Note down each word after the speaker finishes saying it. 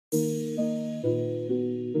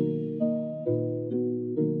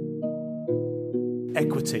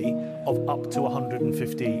equity of up to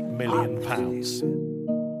 £150 million.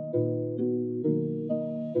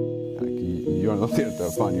 You're not here to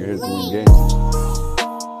have fun, you're here to win games.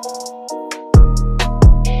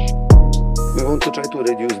 We want to try to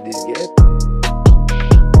reduce this gap.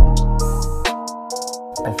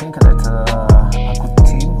 I think that a good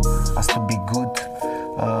team has to be good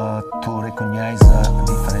to recognize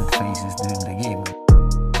different phases during the game.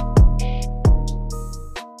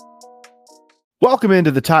 Welcome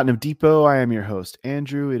into the Tottenham Depot. I am your host,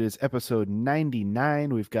 Andrew. It is episode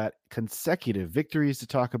 99. We've got consecutive victories to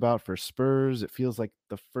talk about for Spurs. It feels like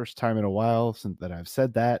the first time in a while since that I've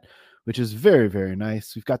said that, which is very, very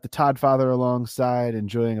nice. We've got the Todd father alongside,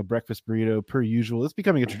 enjoying a breakfast burrito per usual. It's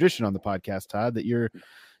becoming a tradition on the podcast, Todd, that you're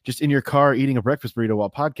just in your car eating a breakfast burrito while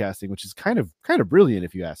podcasting, which is kind of brilliant,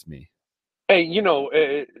 if you ask me. Hey,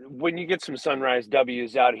 when you get some sunrise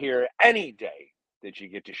W's out here, any day that you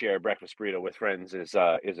get to share a breakfast burrito with friends is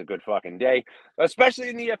a good fucking day, especially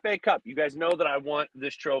in the FA Cup. You guys know that I want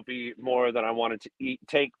this trophy more than I wanted to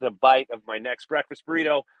take the bite of my next breakfast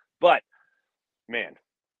burrito. But, man,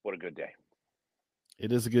 what a good day.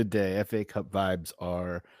 It is a good day. FA Cup vibes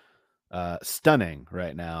are stunning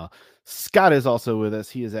right now. Scott is also with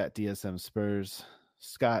us. He is at DSM Spurs.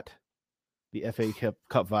 Scott, the FA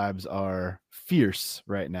Cup vibes are fierce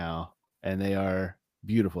right now, and they are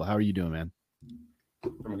beautiful. How are you doing, man?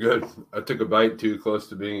 I'm good. I took a bite too close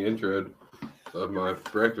to being introed of my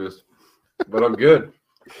breakfast, but I'm good.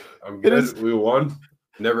 I'm good. We won.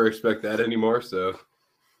 Never expect that anymore. So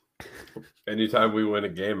anytime we win a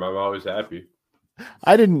game, I'm always happy.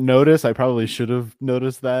 I didn't notice. I probably should have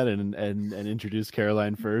noticed that and introduced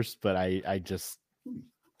Caroline first, but I just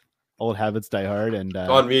old habits die hard. And it's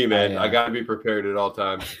on me, man. I got to be prepared at all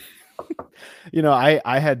times.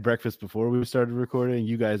 I had breakfast before we started recording.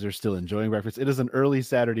 You guys are still enjoying breakfast. It is an early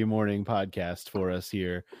Saturday morning podcast for us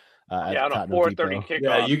here. On a 4:30 kickoff.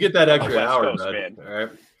 Yeah, you get that extra hour, man. All right.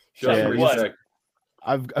 Show some respect.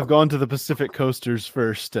 I've gone to the Pacific Coasters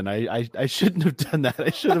first, and I shouldn't have done that. I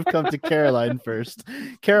should have come to Caroline first.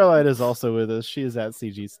 Caroline is also with us. She is at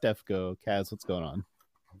CG Stefco. Kaz, what's going on?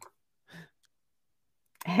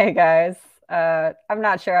 Hey guys. I'm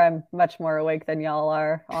not sure I'm much more awake than y'all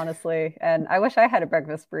are, honestly. And I wish I had a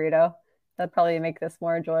breakfast burrito. That'd probably make this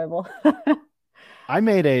more enjoyable. I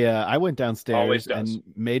went downstairs and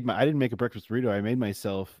I didn't make a breakfast burrito. I made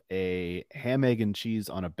myself a ham, egg, and cheese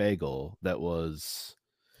on a bagel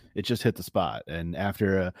it just hit the spot. And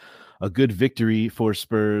after a good victory for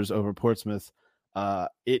Spurs over Portsmouth,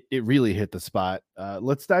 it really hit the spot.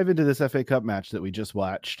 Let's dive into this FA Cup match that we just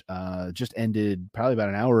watched. Just ended probably about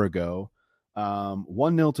an hour ago.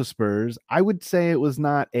 1-0 to Spurs. I would say it was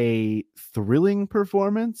not a thrilling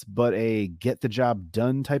performance, but a get the job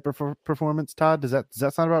done type of performance. Todd, does that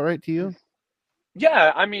sound about right to you?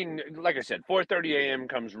 Yeah, I mean, like I said, 4:30 a.m.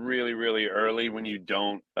 comes really, really early when you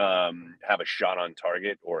don't have a shot on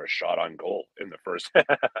target or a shot on goal in the first half.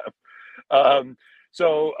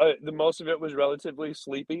 So the most of it was relatively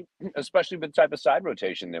sleepy, especially with the type of side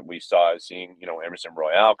rotation that we saw, seeing, Emerson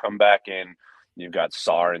Royale come back in. You've got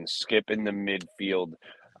Sarr and Skip in the midfield.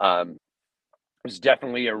 It was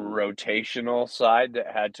definitely a rotational side that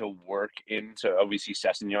had to work into, we see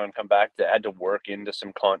Sessegnon come back, that had to work into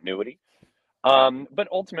some continuity. But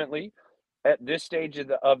ultimately, at this stage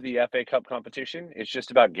of the FA Cup competition, it's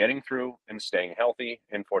just about getting through and staying healthy.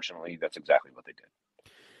 And fortunately, that's exactly what they did.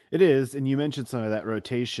 It is. And you mentioned some of that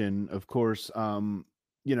rotation. Of course,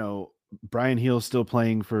 Brian Heal's still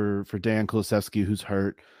playing for Dejan Kulusevski, who's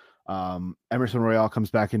hurt. Emerson Royale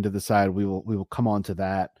comes back into the side. We will come on to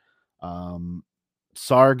that.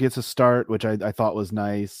 Sarr gets a start, which I thought was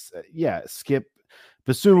nice. Skip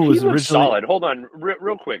Basuma was originally solid. Hold on,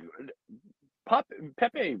 real quick.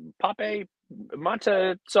 Pepe,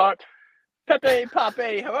 Mata, Sarr,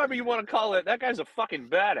 Pepe, however you want to call it. That guy's a fucking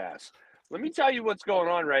badass. Let me tell you what's going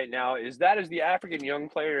on right now is the African Young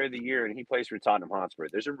Player of the Year, and he plays for Tottenham Hotspur.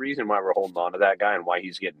 There's a reason why we're holding on to that guy and why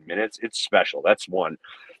he's getting minutes. It's special. That's one.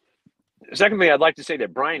 Secondly, I'd like to say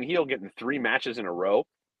that Brian Heel getting 3 matches in a row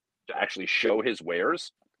to actually show his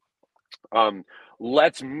wares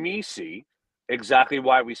lets me see exactly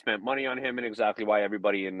why we spent money on him and exactly why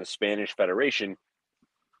everybody in the Spanish Federation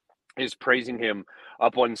is praising him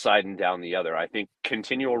up one side and down the other. I think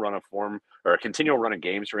continual run of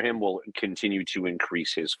games for him will continue to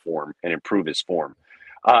increase his form and improve his form.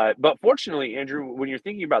 But fortunately, Andrew, when you're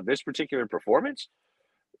thinking about this particular performance,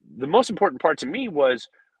 the most important part to me was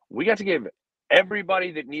we got to give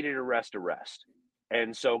everybody that needed a rest.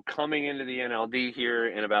 And so coming into the NLD here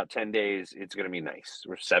in about 10 days, it's going to be nice.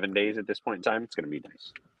 Or 7 days at this point in time, it's going to be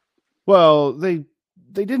nice. Well, they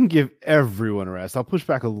They didn't give everyone a rest. I'll push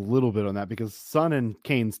back a little bit on that because Son and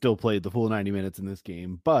Kane still played the full 90 minutes in this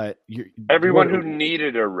game, but everyone who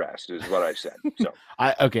needed a rest is what I said. So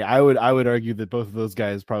I would argue that both of those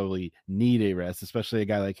guys probably need a rest, especially a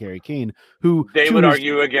guy like Harry Kane, who they would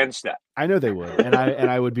argue against that. I know they would, and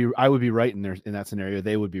I would be right in that scenario.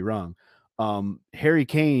 They would be wrong. Harry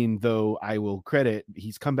Kane, though, I will credit,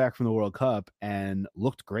 he's come back from the World Cup and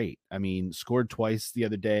looked great. I mean, scored twice the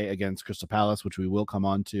other day against Crystal Palace, which we will come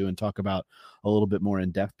on to and talk about a little bit more in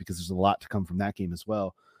depth because there's a lot to come from that game as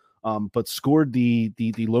well. But scored the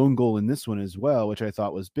lone goal in this one as well, which I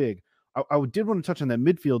thought was big. I did want to touch on that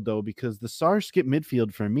midfield, though, because the Sarr skip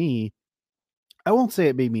midfield for me, I won't say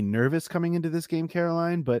it made me nervous coming into this game,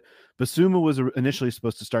 Caroline, but Bissouma was initially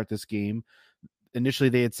supposed to start this game. Initially,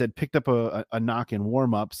 they had said picked up a knock in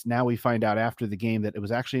warmups. Now we find out after the game that it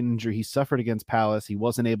was actually an injury he suffered against Palace. He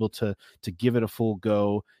wasn't able to give it a full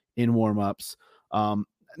go in warmups.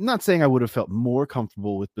 Not saying I would have felt more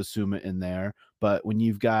comfortable with Bissouma in there, but when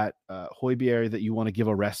you've got Højbjerg that you want to give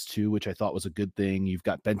a rest to, which I thought was a good thing, you've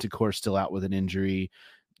got Bentancur still out with an injury.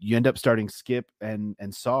 You end up starting Skip and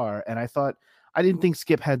Sarr, and I didn't think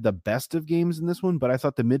Skip had the best of games in this one, but I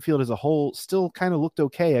thought the midfield as a whole still kind of looked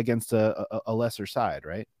okay against a lesser side,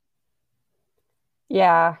 right?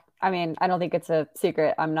 Yeah. I mean, I don't think it's a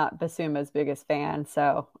secret. I'm not Bissouma's biggest fan,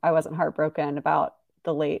 so I wasn't heartbroken about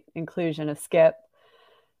the late inclusion of Skip.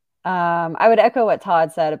 I would echo what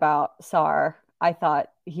Todd said about Sarr. I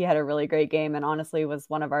thought he had a really great game and honestly was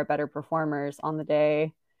one of our better performers on the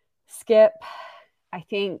day. Skip, I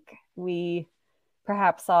think we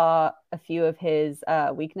perhaps saw a few of his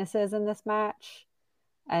weaknesses in this match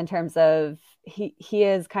in terms of he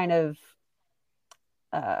is kind of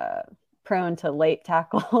prone to late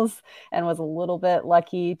tackles and was a little bit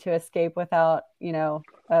lucky to escape without,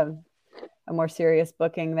 a more serious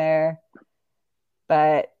booking there.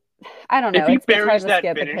 But I don't know. It's hard to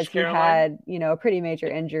skip because he had, a pretty major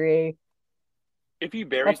injury. If he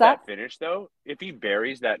buries that finish, though, if he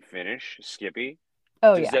buries that finish, Skippy,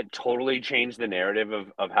 does that totally change the narrative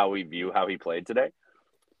of how we view how he played today?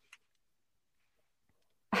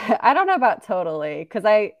 I don't know about totally, because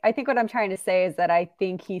I think what I'm trying to say is that I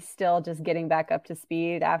think he's still just getting back up to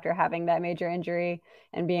speed after having that major injury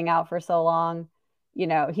and being out for so long.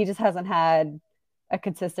 He just hasn't had a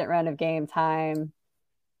consistent run of game time.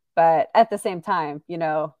 But at the same time,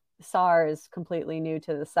 Sarr is completely new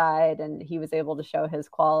to the side and he was able to show his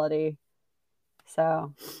quality.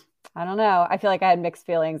 So I don't know. I feel like I had mixed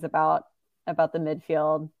feelings about the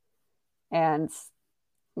midfield. And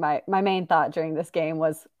my main thought during this game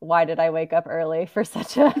was, why did I wake up early for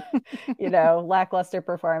such a, lackluster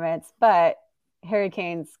performance? But Harry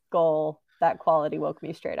Kane's goal, that quality woke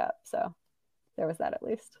me straight up. So there was that at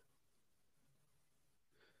least.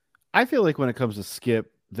 I feel like when it comes to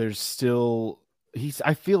Skip, there's still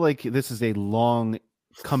I feel like this is a long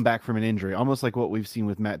comeback from an injury, almost like what we've seen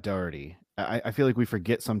with Matt Doherty. I feel like we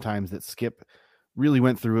forget sometimes that Skip really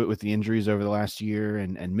went through it with the injuries over the last year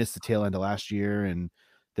and missed the tail end of last year. And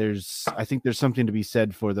I think there's something to be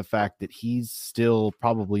said for the fact that he's still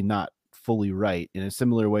probably not fully right, in a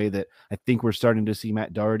similar way that I think we're starting to see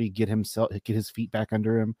Matt Doherty get his feet back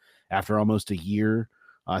under him after almost a year.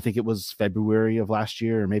 I think it was February of last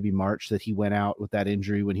year or maybe March that he went out with that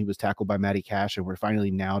injury when he was tackled by Matty Cash, and we're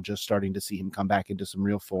finally now just starting to see him come back into some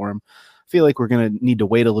real form. I feel like we're going to need to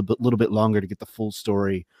wait a little bit longer to get the full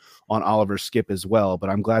story on Oliver Skip as well,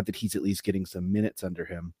 but I'm glad that he's at least getting some minutes under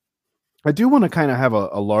him. I do want to kind of have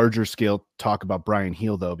a larger scale talk about Bryan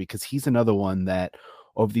Gil, though, because he's another one that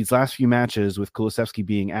over these last few matches with Kulusevski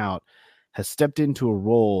being out has stepped into a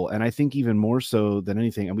role, and I think even more so than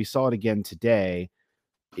anything, and we saw it again today,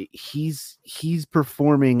 he's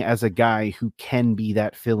performing as a guy who can be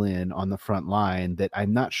that fill-in on the front line that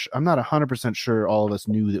I'm not 100% sure all of us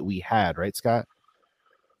knew that we had, right, Scott?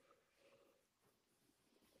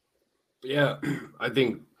 Yeah, I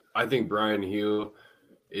think Bryan Gil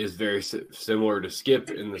is very similar to Skip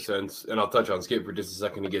in the sense, and I'll touch on Skip for just a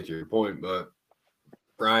second to get to your point, but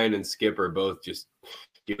Bryan and Skip are both just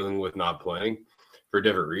dealing with not playing for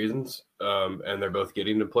different reasons, and they're both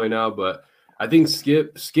getting to play now, but I think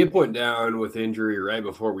Skip went down with injury right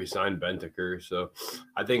before we signed Bentancur. So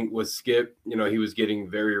I think with Skip, he was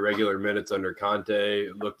getting very regular minutes under Conte.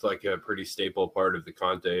 It looked like a pretty staple part of the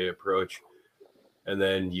Conte approach. And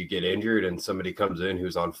then you get injured and somebody comes in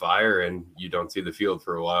who's on fire and you don't see the field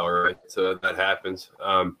for a while, right? So that happens.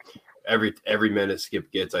 Every minute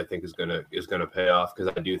Skip gets, I think, is gonna pay off,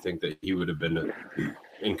 because I do think that he would have been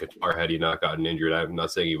in Qatar had he not gotten injured. I'm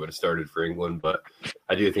not saying he would have started for England, but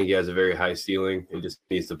I do think he has a very high ceiling. He just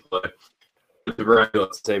needs to play. With Bryan Gil,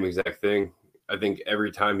 it's the same exact thing. I think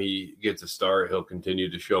every time he gets a start, he'll continue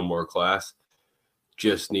to show more class.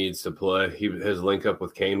 Just needs to play. His link up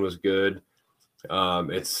with Kane was good.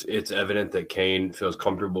 It's evident that Kane feels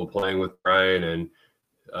comfortable playing with Brian and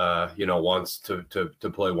wants to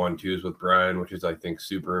play 1-2s with Brian, which is, I think,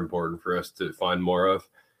 super important for us to find more of.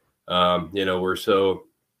 We're so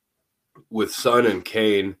with Son and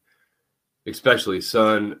Kane, especially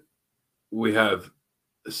Son, we have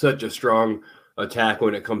such a strong attack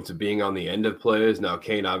when it comes to being on the end of plays. Now,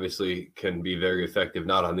 Kane obviously can be very effective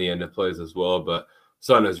not on the end of plays as well, but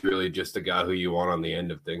Son is really just a guy who you want on the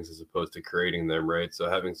end of things as opposed to creating them, right? So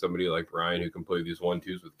having somebody like Brian who can play these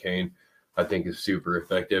 1-2s with Kane, I think is super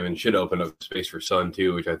effective and should open up space for Son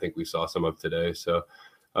too, which I think we saw some of today. So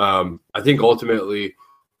I think ultimately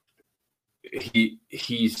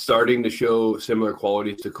he's starting to show similar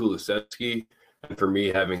qualities to Kulusevski. And for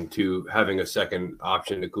me, having a second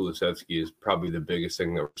option to Kulusevski is probably the biggest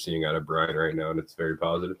thing that we're seeing out of Brian right now, and it's very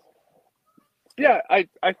positive. Yeah,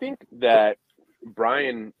 I think that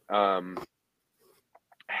Brian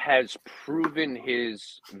has proven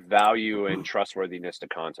his value and trustworthiness to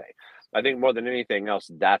Conte. I think more than anything else,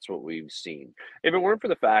 that's what we've seen. If it weren't for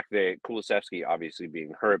the fact that Kulusevski obviously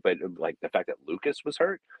being hurt, but like the fact that Lucas was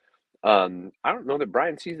hurt, I don't know that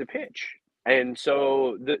Brian sees the pitch. And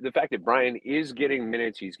so the fact that Brian is getting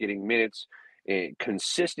minutes, he's getting minutes,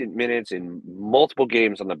 consistent minutes in multiple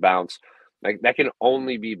games on the bounce, like that can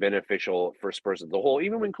only be beneficial for Spurs as a whole,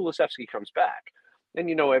 even when Kulusevski comes back. And,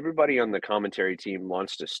 everybody on the commentary team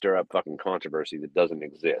wants to stir up fucking controversy that doesn't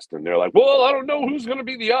exist. And they're like, well, I don't know who's going to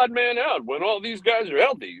be the odd man out when all these guys are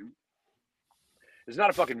healthy. It's not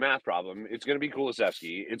a fucking math problem. It's going to be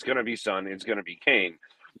Kulusevski. It's going to be Son. It's going to be Kane.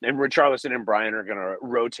 And Richarlison and Brian are going to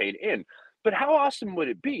rotate in. But how awesome would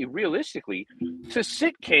it be, realistically, to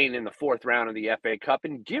sit Kane in the 4th round of the FA Cup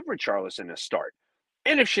and give Richarlison a start?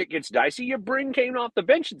 And if shit gets dicey, you bring Kane off the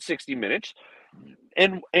bench in 60 minutes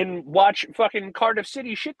and watch fucking Cardiff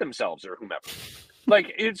City shit themselves or whomever.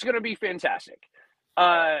 Like, it's going to be fantastic.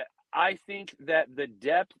 I think that the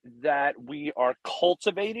depth that we are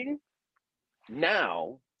cultivating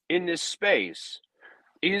now in this space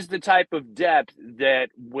is the type of depth that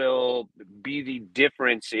will be the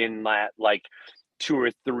difference in that, like, 2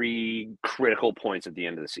 or 3 critical points at the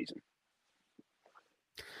end of the season.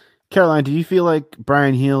 Caroline, do you feel like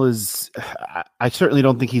Brian Heel is I certainly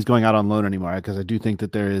don't think he's going out on loan anymore, because I do think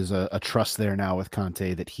that there is a trust there now with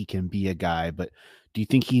Conte that he can be a guy, but do you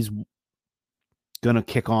think he's going to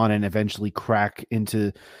kick on and eventually crack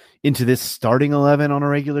into this starting 11 on a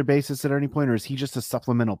regular basis at any point, or is he just a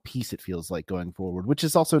supplemental piece, it feels like, going forward, which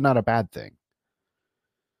is also not a bad thing?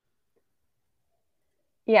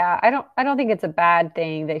 Yeah, I don't think it's a bad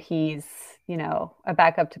thing that he's, a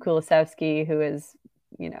backup to Kulusevski, who is,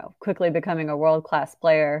 quickly becoming a world-class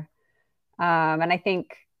player. And I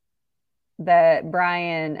think that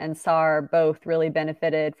Brian and Sarr both really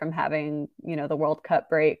benefited from having, the World Cup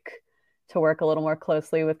break to work a little more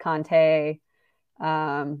closely with Conte,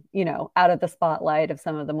 out of the spotlight of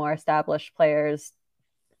some of the more established players,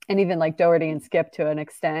 and even like Doherty and Skip to an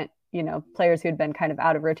extent, players who had been kind of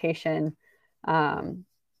out of rotation,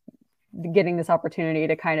 getting this opportunity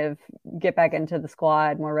to kind of get back into the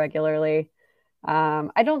squad more regularly.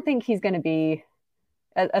 I don't think he's going to be,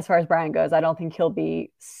 as far as Brian goes, I don't think he'll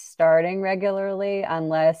be starting regularly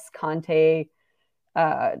unless Conte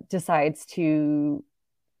decides to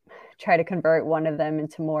try to convert one of them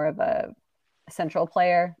into more of a central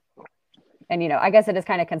player. And, I guess it is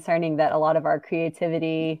kind of concerning that a lot of our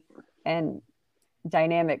creativity and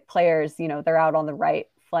dynamic players, they're out on the right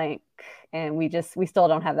flank, and we still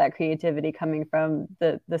don't have that creativity coming from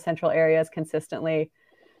the central areas consistently.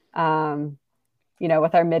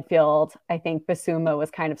 With our midfield, I think Bissouma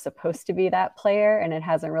was kind of supposed to be that player, and it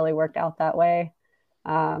hasn't really worked out that way.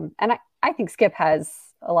 And I think Skip has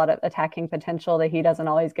a lot of attacking potential that he doesn't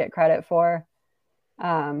always get credit for.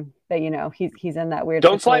 But he's in that weird.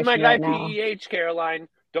 Don't slight my guy right PEH, Caroline.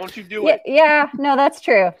 Don't you do it? Yeah, no, that's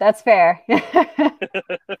true. That's fair.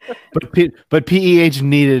 but PEH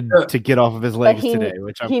needed to get off of his legs today,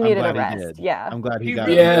 which I'm needed glad a rest. he did. Yeah, I'm glad he got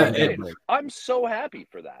it. I'm so happy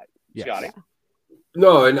for that, yes. Scotty. Yeah.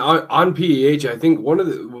 No, and on PEH, I think one of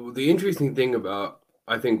the interesting thing about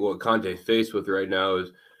what Conte faced with right now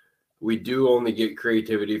is we do only get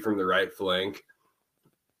creativity from the right flank.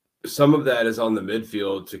 Some of that is on the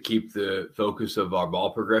midfield to keep the focus of our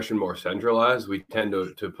ball progression more centralized. We tend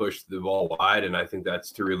to push the ball wide, and I think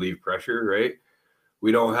that's to relieve pressure, right?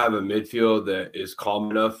 We don't have a midfield that is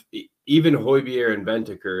calm enough. Even Højbjerg and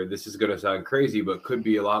Bentancur, this is going to sound crazy, but could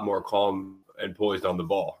be a lot more calm and poised on the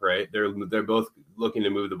ball, right? They're both looking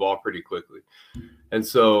to move the ball pretty quickly. And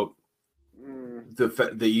so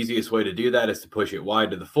the easiest way to do that is to push it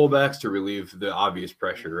wide to the fullbacks to relieve the obvious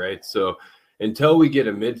pressure, right? So until we get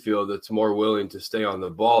a midfield that's more willing to stay on the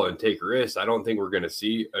ball and take risks, I don't think we're going to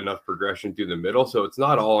see enough progression through the middle. So it's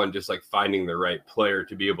not all on just like finding the right player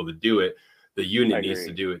to be able to do it. The unit needs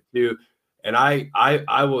to do it too. And I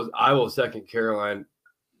will second Caroline.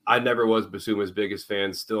 I never was Bissouma's biggest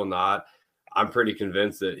fan, still not. I'm pretty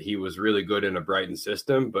convinced that he was really good in a Brighton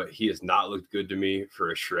system, but he has not looked good to me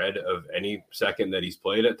for a shred of any second that he's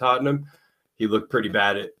played at Tottenham. He looked pretty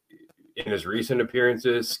bad in his recent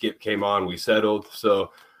appearances. Skip came on, we settled.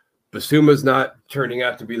 So Bissouma's not turning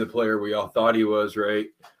out to be the player we all thought he was, right?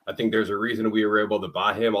 I think there's a reason we were able to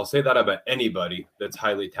buy him. I'll say that about anybody that's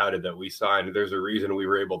highly touted that we signed. There's a reason we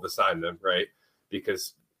were able to sign them, right?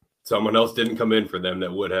 Because someone else didn't come in for them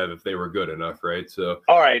that would have if they were good enough, right? So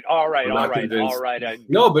all right.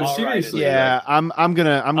 No, but seriously, yeah, I'm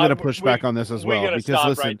gonna push back on this as well because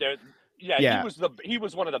listen, right there. Yeah, he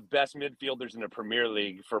was one of the best midfielders in the Premier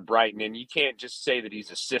League for Brighton, and you can't just say that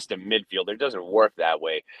he's a system midfielder. It doesn't work that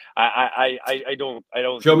way. I don't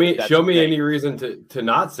show me any reason to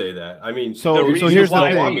not say that. I mean, so here's the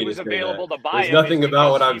thing. He was available to buy. There's nothing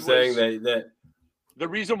about what I'm saying that. The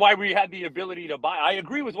reason why we had the ability to buy, I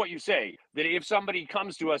agree with what you say, that if somebody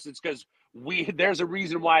comes to us, it's because there's a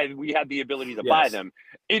reason why we had the ability to buy them.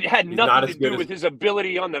 It had nothing to do with his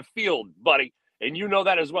ability on the field, buddy. And you know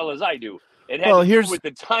that as well as I do. It had to do with the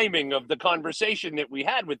timing of the conversation that we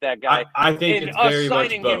had with that guy. I think it's very much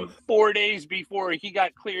signing him 4 days before he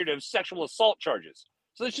got cleared of sexual assault charges.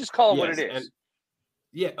 So let's just call it what it is.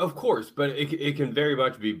 Yeah, of course, but it can very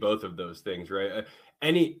much be both of those things, right?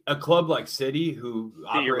 A club like City, who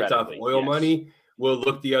operates off oil money, will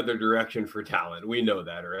look the other direction for talent. We know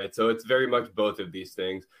that, right? So it's very much both of these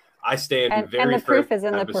things. I stand very firm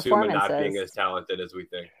on Bissouma not being as talented as we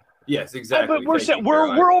think. Yes, exactly. But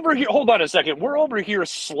we're over here. Hold on a second. We're over here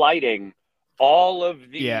sliding all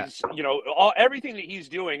of these, everything that he's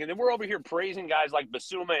doing, and then we're over here praising guys like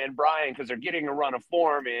Bissouma and Brian because they're getting a run of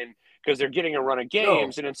form in, because they're getting a run of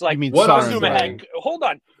games, and it's like Bissouma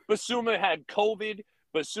had COVID.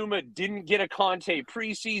 Bissouma didn't get a Conte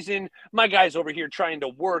preseason. My guy's over here trying to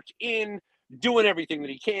work in, doing everything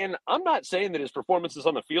that he can. I'm not saying that his performances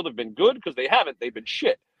on the field have been good, because they haven't. They've been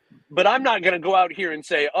shit. But I'm not going to go out here and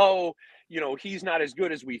say, he's not as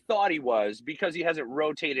good as we thought he was, because he hasn't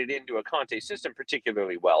rotated into a Conte system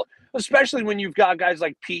particularly well, especially when you've got guys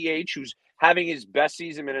like PH, who's having his best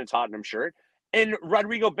season in a Tottenham shirt, and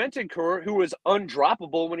Rodrigo Bentancur, who is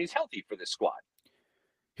undroppable when he's healthy for this squad.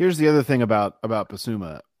 Here's the other thing about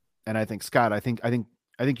Bissouma, and I think Scott, I think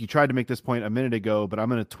you tried to make this point a minute ago, but I'm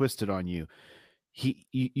going to twist it on you.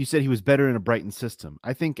 You said he was better in a Brighton system.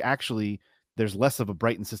 I think actually there's less of a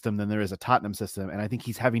Brighton system than there is a Tottenham system, and I think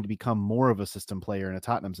he's having to become more of a system player in a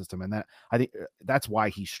Tottenham system, and I think that's why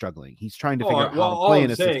he's struggling. He's trying to figure out how to play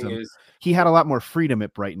in a system. He had a lot more freedom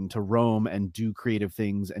at Brighton to roam and do creative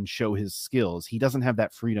things and show his skills. He doesn't have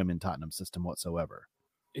that freedom in Tottenham system whatsoever.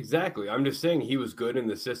 Exactly. I'm just saying he was good in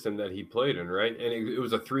the system that he played in, right? And it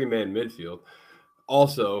was a 3-man midfield.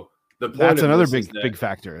 Also, that's another big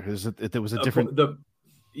factor. Is that there was a different.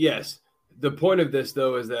 Yes. The point of this,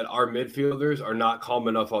 though, is that our midfielders are not calm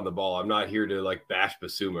enough on the ball. I'm not here to bash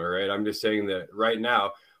Bissouma, right? I'm just saying that right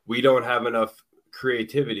now we don't have enough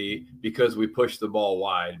creativity because we push the ball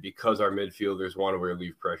wide, because our midfielders want to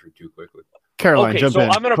relieve pressure too quickly. Caroline, jump in.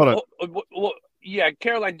 I'm gonna. Yeah,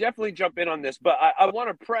 Caroline, definitely jump in on this, but I want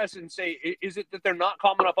to press and say, is it that they're not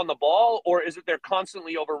calm enough on the ball, or is it they're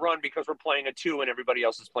constantly overrun because we're playing a 2 and everybody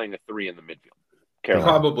else is playing a 3 in the midfield? Caroline.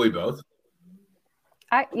 Probably both.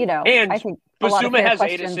 I think Bissouma has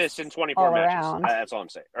 8 assists in 24 matches. That's all I'm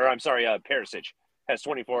saying. Or I'm sorry, Perisic has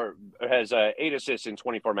 8 assists in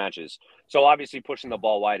 24 matches. So obviously pushing the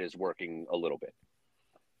ball wide is working a little bit.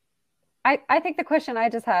 I think the question I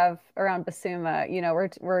just have around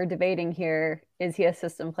Bissouma, we're debating here, is he a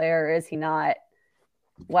system player or is he not?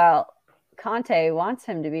 Well, Conte wants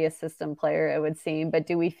him to be a system player, it would seem, but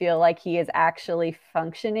do we feel like he is actually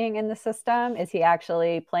functioning in the system? Is he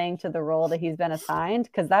actually playing to the role that he's been assigned?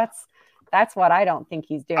 Because that's what I don't think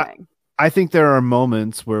he's doing. I think there are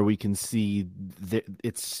moments where we can see that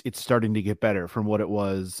it's starting to get better from what it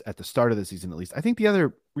was at the start of the season, at least. I think the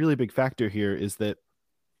other really big factor here is that,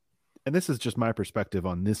 and this is just my perspective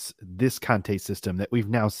on this Conte system that we've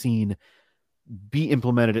now seen be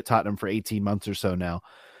implemented at Tottenham for 18 months or so now,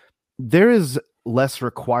 there is less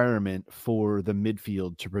requirement for the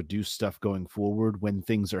midfield to produce stuff going forward when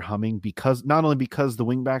things are humming, because not only because the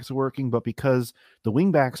wingbacks are working, but because the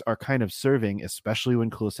wingbacks are kind of serving, especially when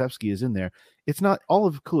Kulusevski is in there. It's not all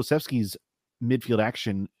of Kulusevski's midfield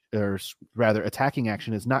action or rather attacking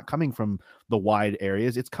action is not coming from the wide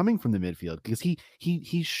areas. It's coming from the midfield because he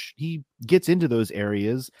gets into those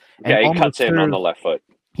areas. And he cuts in on the left foot.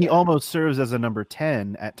 He almost serves as a number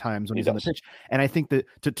 10 at times when he's on the pitch. And I think that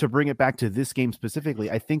to bring it back to this game specifically,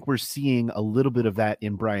 I think we're seeing a little bit of that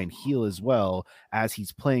in Brian Heel as well as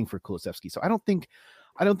he's playing for Kulusevski. So I don't think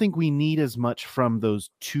we need as much from those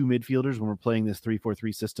two midfielders when we're playing this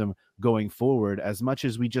 3-4-3 system going forward, as much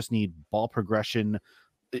as we just need ball progression.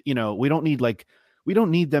 We don't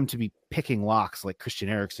need them to be picking locks like Christian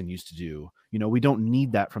Eriksen used to do. We don't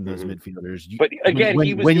need that from those midfielders. But again,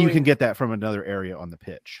 you can get that from another area on the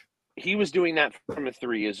pitch. He was doing that from a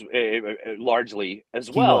 3 as largely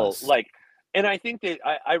as well. And I think that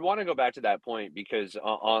I want to go back to that point because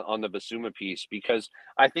on the Bissouma piece, because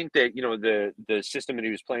I think that, the system that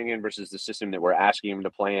he was playing in versus the system that we're asking him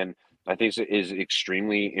to play in, I think is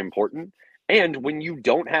extremely important. And when you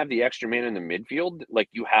don't have the extra man in the midfield,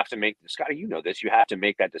 you have to make, Scotty, you know this, you have to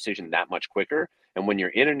make that decision that much quicker. And when you're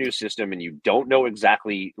in a new system and you don't know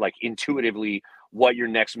exactly, intuitively what your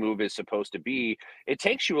next move is supposed to be, it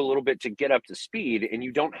takes you a little bit to get up to speed, and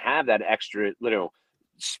you don't have that extra,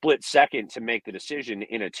 split second to make the decision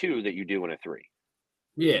in a 2 that you do in a 3.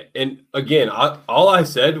 Yeah, and again, all I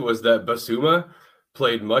said was that Bissouma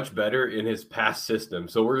played much better in his past system.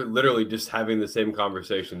 So we're literally just having the same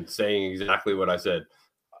conversation, saying exactly what I said.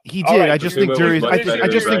 He did. Right, I just think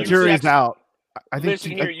jury's out.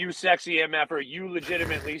 Listen here, you sexy MFer. You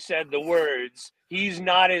legitimately said the words, he's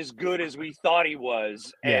not as good as we thought he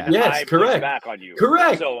was. And I pushed back on you.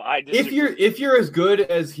 Correct. So I disagree. If you're as good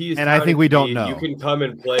as he is, and I think we don't know, you can come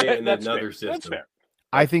and play in another system. That's fair.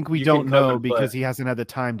 I think we don't know because he hasn't had the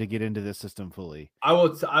time to get into this system fully. I will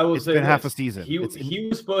it's say been half a season. He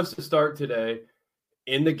was supposed to start today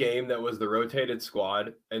in the game that was the rotated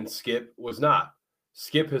squad, and Skip was not.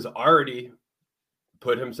 Skip has already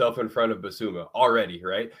put himself in front of Bissouma already,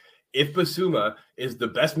 right? If Bissouma is the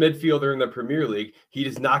best midfielder in the Premier League, he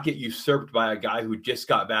does not get usurped by a guy who just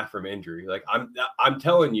got back from injury. I'm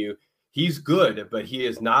telling you, he's good, but he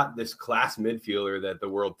is not this class midfielder that the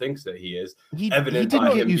world thinks that he is. Evident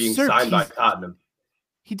by him being signed by Tottenham.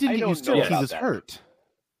 He didn't get usurped. He was hurt.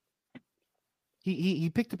 He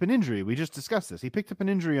picked up an injury. We just discussed this. He picked up an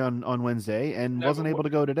injury on Wednesday and wasn't able to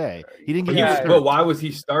go today. He didn't get usurped. But why was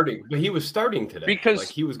he starting? But he was starting today because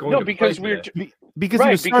he was going to because play because he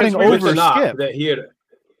was starting over Skip. That he had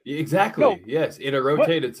yes, in a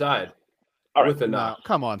rotated side. All right. With a knock.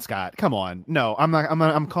 Come on, Scott. Come on. No, I'm not.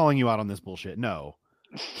 I'm calling you out on this bullshit. No,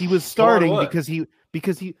 he was starting because he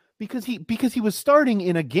was starting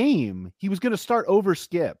in a game. He was going to start over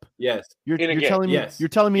Skip. Yes, you're telling me. Yes. You're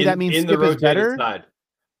telling me that means Skip is better. Side.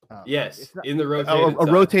 Yes, in the rotated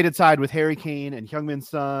a rotated side with Harry Kane and Heung-min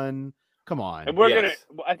Son. Come on. And we're gonna.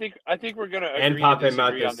 I think we're gonna. And Pape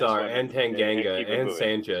Matar and Tanganga and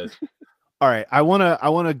Sanchez. All right, I want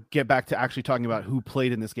to get back to actually talking about who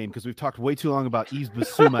played in this game because we've talked way too long about Yves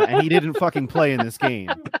Bissouma and he didn't fucking play in this game.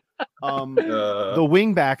 The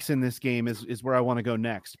wing backs in this game is where I want to go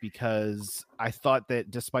next because I thought that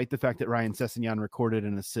despite the fact that Ryan Sessegnon recorded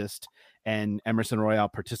an assist and Emerson Royale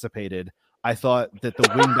participated, I thought that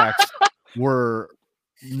the wing backs were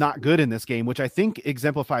not good in this game, which I think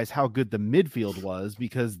exemplifies how good the midfield was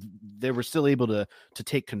because they were still able to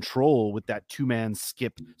take control with that 2-man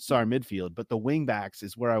Skip Sarr midfield. But the wing backs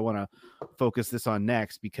is where I want to focus this on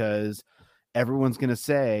next because everyone's going to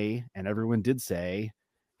say, and everyone did say,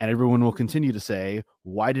 and everyone will continue to say,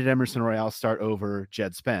 why did Emerson Royale start over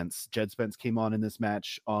Jed Spence? Jed Spence came on in this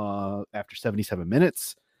match after 77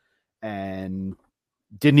 minutes and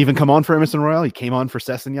didn't even come on for Emerson Royale. He came on for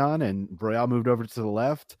Sessegnon, and Royale moved over to the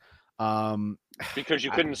left. Because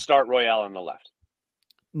you couldn't start Royale on the left.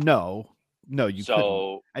 No, you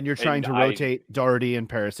couldn't. And you're trying to rotate Doherty and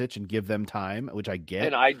Perisic and give them time, which I get.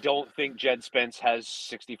 And I don't think Jed Spence has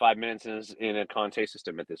 65 minutes in a Conte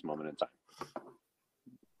system at this moment in time.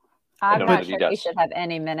 I'm not sure he should have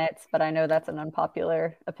any minutes, but I know that's an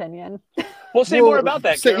unpopular opinion. Well, say more about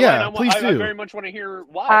that, Caroline. Yeah, please do. I very much want to hear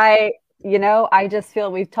why. I just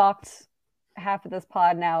feel we've talked half of this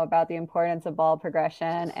pod now about the importance of ball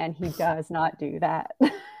progression, and he does not do that.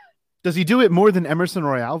 Does he do it more than Emerson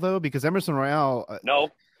Royale, though? Because Emerson Royale... No.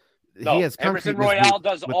 He has Emerson Royale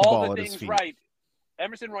does all the things right.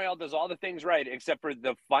 Emerson Royale does all the things right, except for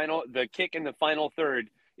the kick in the final third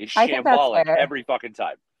is shambolic every fucking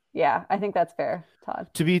time. Yeah, I think that's fair, Todd.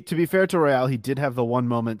 To be fair to Royale, he did have the one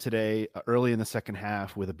moment today early in the second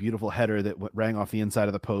half with a beautiful header that rang off the inside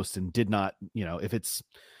of the post and did not, if it's,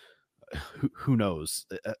 who knows,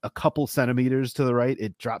 a couple centimeters to the right,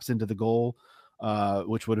 it drops into the goal,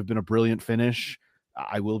 which would have been a brilliant finish.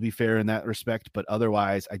 I will be fair in that respect, but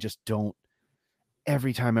otherwise I just don't.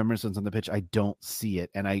 Every time Emerson's on the pitch, I don't see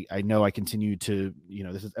it. And I know I continue to,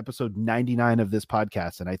 this is episode 99 of this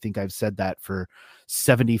podcast, and I think I've said that for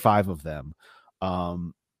 75 of them.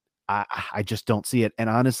 I just don't see it.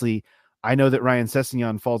 And honestly, I know that Ryan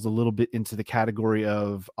Sessegnon falls a little bit into the category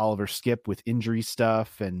of Oliver Skipp with injury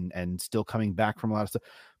stuff and still coming back from a lot of stuff,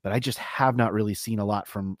 but I just have not really seen a lot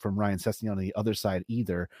from Ryan Sessegnon on the other side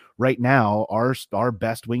either. Right now, our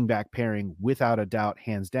best wingback pairing, without a doubt,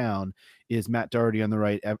 hands down, is Matt Doherty on the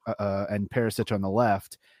right and Perisic on the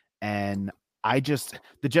left. And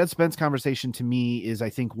the Jed Spence conversation to me is, I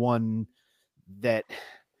think, one that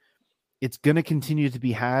it's going to continue to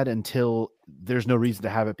be had until there's no reason to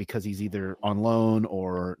have it because he's either on loan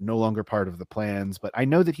or no longer part of the plans. But I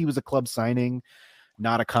know that he was a club signing,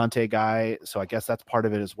 not a Conte guy. So I guess that's part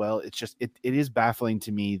of it as well. It's just, it is baffling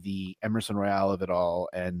to me, the Emerson Royale of it all.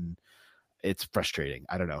 And it's frustrating.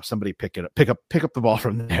 I don't know. Somebody pick up the ball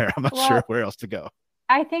from there. I'm not sure where else to go.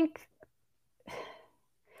 I think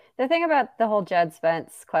the thing about the whole Jed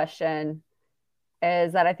Spence question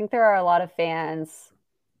is that I think there are a lot of fans,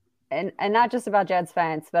 and not just about Jed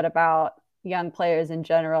Spence, but about young players in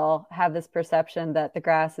general, have this perception that the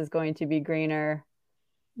grass is going to be greener,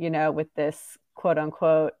 with this quote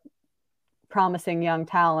unquote promising young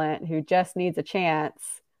talent who just needs a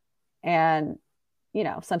chance. And,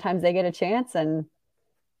 sometimes they get a chance and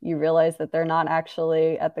you realize that they're not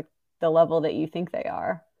actually at the level that you think they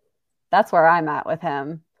are. That's where I'm at with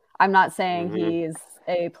him. I'm not saying he's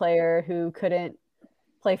a player who couldn't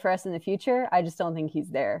play for us in the future. I just don't think he's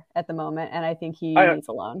there at the moment, and I think he needs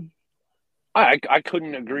a loan. I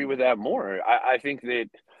couldn't agree with that more. I think that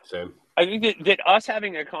same. I think that us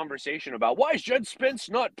having a conversation about why is Jed Spence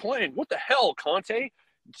not playing? What the hell, Conte?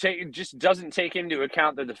 Just doesn't take into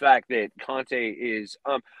account the fact that Conte is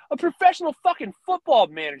a professional fucking football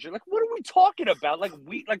manager. Like, what are we talking about?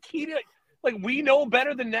 We know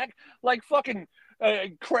better than that. Like fucking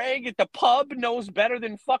Craig at the pub knows better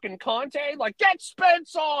than fucking Conte. Like, get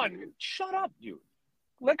Spence on. Shut up, dude.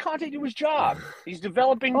 Let Conte do his job. He's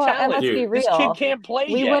developing talent. Let's be real. This kid can't play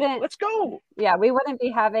yet. Let's go. Yeah, we wouldn't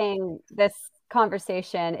be having this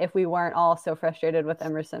conversation if we weren't all so frustrated with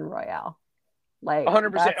Emerson Royale. Like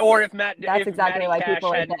 100%. Or if Matt, that's if exactly why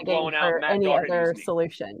people are begging for any other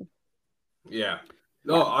solution. Yeah.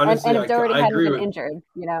 No, honestly, and if Doherty hadn't been injured,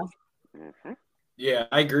 Mm-hmm. Yeah,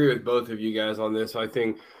 I agree with both of you guys on this. I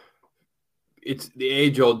think it's the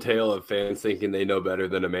age-old tale of fans thinking they know better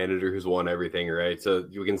than a manager who's won everything, right? So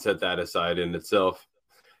you can set that aside in itself.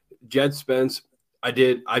 Jed Spence, I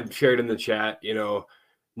shared in the chat, Neil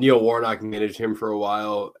Warnock managed him for a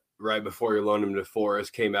while right before he loaned him to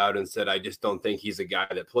Forest, came out and said, I just don't think he's a guy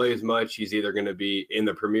that plays much. He's either going to be in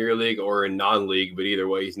the Premier League or in non-league, but either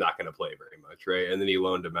way, he's not going to play very much, right? And then he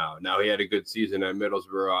loaned him out. Now, he had a good season at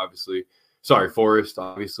Forest,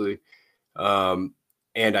 obviously.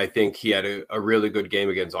 And I think he had a really good game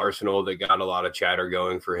against Arsenal that got a lot of chatter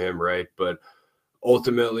going for him, right? But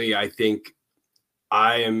ultimately, I think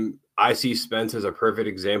I see Spence as a perfect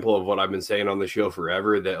example of what I've been saying on the show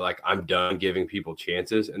forever, that like I'm done giving people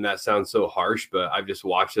chances. And that sounds so harsh, but I've just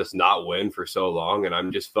watched us not win for so long, and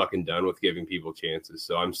I'm just fucking done with giving people chances.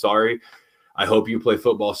 So I'm sorry. I hope you play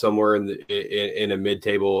football somewhere in a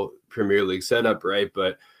mid-table Premier League setup, right?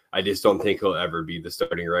 But I just don't think he'll ever be the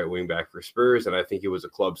starting right wing back for Spurs. And I think it was a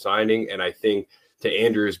club signing. And I think, to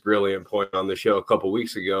Andrew's brilliant point on the show a couple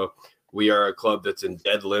weeks ago, we are a club that's in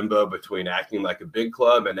dead limbo between acting like a big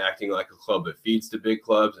club and acting like a club that feeds to big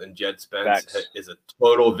clubs. And Jed Spence is a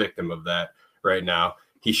total victim of that right now.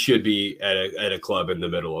 He should be at a club in the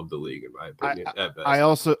middle of the league, in my opinion. At best. I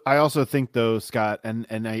also think, though, Scott, and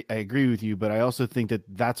I agree with you, but I also think that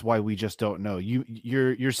that's why we just don't know.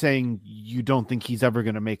 You're saying you don't think he's ever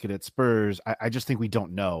going to make it at Spurs. I just think we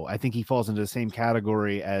don't know. I think he falls into the same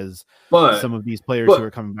category as some of these players who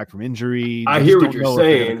are coming back from injury. I hear what you're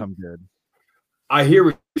saying. I hear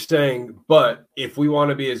what you're saying, but if we want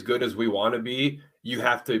to be as good as we want to be, you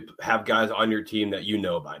have to have guys on your team that you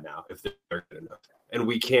know by now if they're good enough. And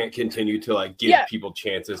we can't continue to give people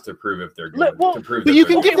chances to prove if they're good. But you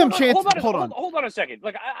can give them chances. Hold on a second.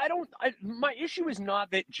 Like my issue is not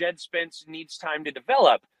that Jed Spence needs time to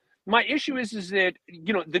develop. My issue is that,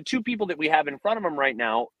 the two people that we have in front of him right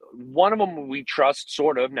now, one of them we trust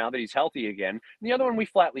sort of now that he's healthy again, and the other one we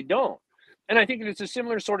flatly don't. And I think it's a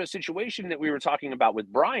similar sort of situation that we were talking about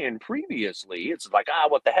with Brian previously. It's like,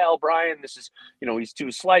 what the hell, Brian? This is, he's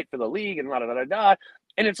too slight for the league and da-da-da-da-da.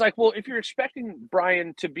 And it's like, well, if you're expecting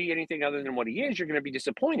Brian to be anything other than what he is, you're going to be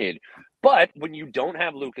disappointed. But when you don't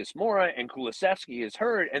have Lucas Moura and Kulusevski is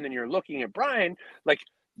hurt, and then you're looking at Brian, like,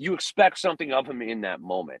 you expect something of him in that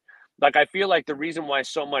moment. Like, I feel like the reason why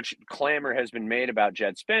so much clamor has been made about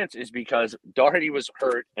Jed Spence is because Doherty was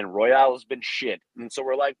hurt and Royale has been shit. And so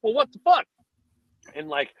we're like, well, what the fuck? And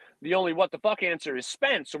like, the only what the fuck answer is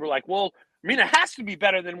Spence. So we're like, well, Mina has to be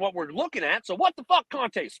better than what we're looking at. So what the fuck,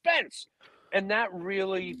 Conte? Spence. And that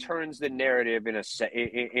really turns the narrative in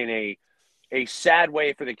a sad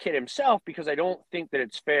way for the kid himself, because I don't think that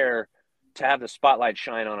it's fair to have the spotlight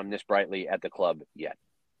shine on him this brightly at the club yet.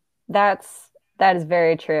 That is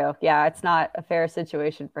very true. Yeah, it's not a fair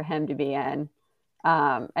situation for him to be in.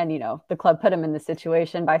 And, you know, the club put him in the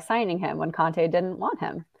situation by signing him when Conte didn't want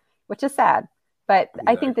him, which is sad. But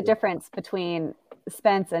exactly. I think the difference between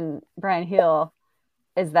Spence and Bryan Gil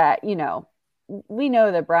is that, you know, we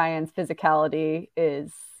know that Brian's physicality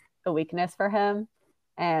is a weakness for him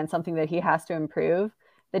and something that he has to improve.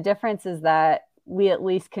 The difference is that we at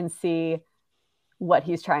least can see what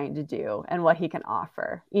he's trying to do and what he can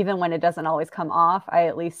offer. Even when it doesn't always come off, I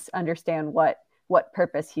at least understand what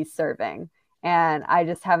purpose he's serving. And I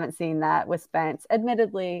just haven't seen that with Spence,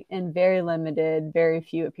 admittedly, in very limited, very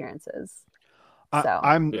few appearances.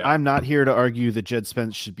 I'm not here to argue that Jed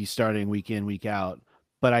Spence should be starting week in, week out,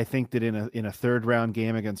 but I think that in a third round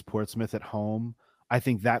game against Portsmouth at home, I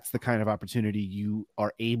think that's the kind of opportunity you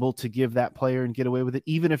are able to give that player and get away with it,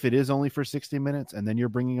 even if it is only for 60 minutes and then you're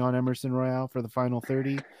bringing on Emerson Royale for the final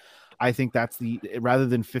 30. I think that's rather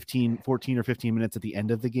than 14 or 15 minutes at the end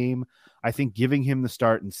of the game, I think giving him the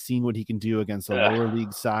start and seeing what he can do against a lower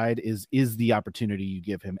league side is the opportunity you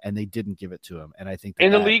give him, and they didn't give it to him. And I think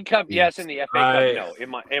in the League Cup, yes, in the FA Cup,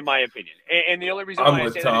 no, in my opinion. And the only reason why I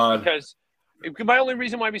say that is because my only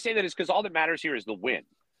reason why we say that is because all that matters here is the win.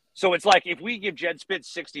 So it's like if we give Jed Spence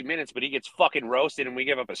 60 minutes, but he gets fucking roasted and we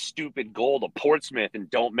give up a stupid goal to Portsmouth and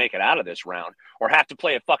don't make it out of this round, or have to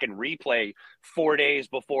play a fucking replay 4 days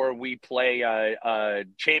before we play a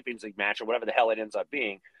Champions League match or whatever the hell it ends up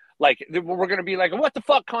being, like we're going to be like, what the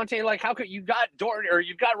fuck, Conte? Like, how could you got Doherty or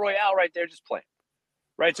you've got Royale right there just playing,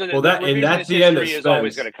 right? So that's the end of Spence. Is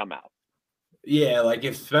always going to come out. Yeah, like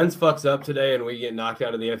if Spence fucks up today and we get knocked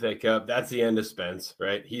out of the FA Cup, that's the end of Spence,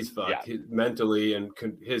 right? He's fucked mentally, and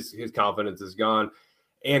his confidence is gone.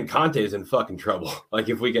 And Conte's in fucking trouble. Like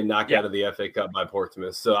if we get knocked out of the FA Cup by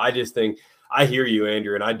Portsmouth. So I just think I hear you,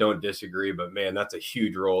 Andrew, and I don't disagree. But man, that's a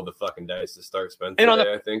huge roll of the fucking dice to start Spence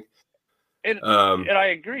today, I think. And I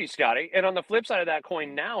agree, Scotty. And on the flip side of that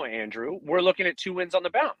coin, now, Andrew, we're looking at 2 wins on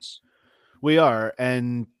the bounce. We are,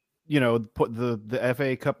 and you know, the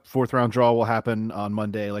FA Cup 4th round draw will happen on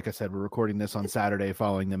Monday. Like I said, we're recording this on Saturday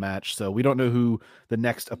following the match, so we don't know who the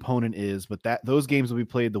next opponent is, but those games will be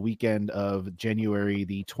played the weekend of January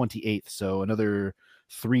the 28th, so another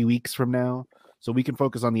 3 weeks from now. So we can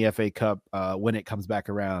focus on the FA Cup when it comes back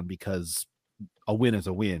around, because a win is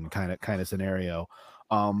a win kind of scenario.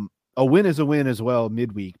 A win is a win as well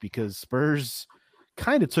midweek, because Spurs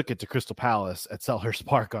kind of took it to Crystal Palace at Selhurst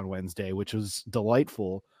Park on Wednesday, which was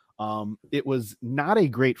delightful. It was not a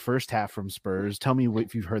great first half from Spurs. Tell me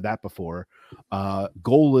if you've heard that before.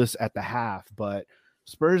 Goalless at the half, but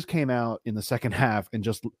Spurs came out in the second half and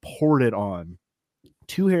just poured it on.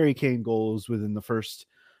 2 Harry Kane goals within the first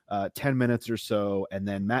 10 minutes or so, and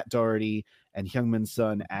then Matt Doherty and Heung-min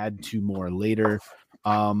Son add 2 more later.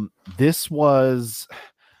 This was,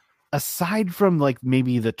 aside from like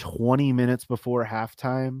maybe the 20 minutes before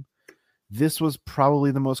halftime, this was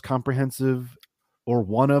probably the most comprehensive, or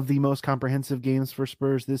one of the most comprehensive games for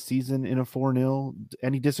Spurs this season in a 4-0.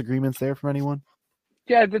 Any disagreements there from anyone?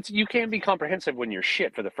 Yeah, you can't be comprehensive when you're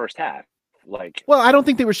shit for the first half. Well, I don't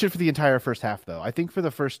think they were shit for the entire first half, though. I think for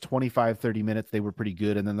the first 25, 30 minutes, they were pretty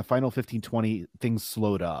good. And then the final 15, 20, things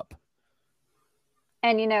slowed up.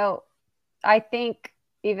 And, you know, I think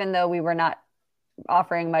even though we were not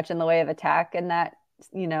offering much in the way of attack in that,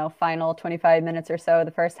 you know, final 25 minutes or so of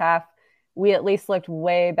the first half, we at least looked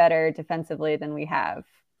way better defensively than we have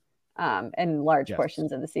in large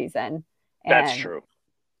portions of the season. And that's true.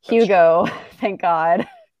 Hugo, thank God,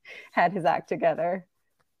 had his act together.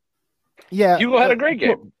 Yeah. Hugo had a great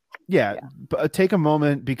game. Yeah. But take a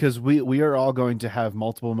moment, because we are all going to have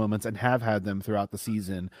multiple moments, and have had them throughout the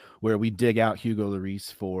season, where we dig out Hugo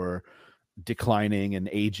Lloris for declining and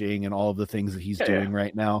aging and all of the things that he's doing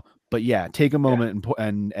right now. But take a moment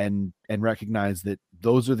and recognize that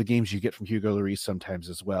those are the games you get from Hugo Lloris sometimes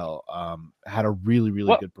as well. Had a really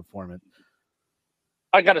good performance.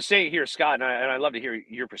 I got to say here, Scott, and I love to hear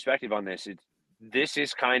your perspective on this. This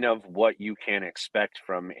is kind of what you can expect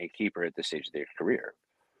from a keeper at this stage of their career,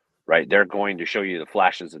 right? They're going to show you the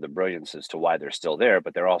flashes of the brilliance as to why they're still there,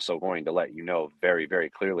 but they're also going to let you know very, very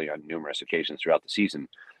clearly on numerous occasions throughout the season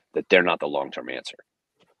that they're not the long-term answer.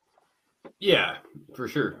 Yeah, for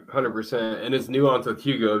sure, 100%. And it's nuance with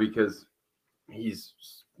Hugo because he's,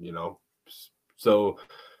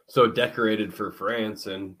 so decorated for France,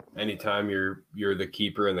 and anytime you're the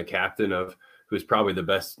keeper and the captain of who's probably the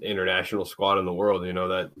best international squad in the world,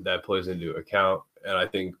 that plays into account, and I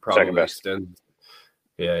think probably extends.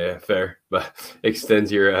 Yeah, fair, but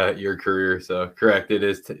extends your career. So correct, it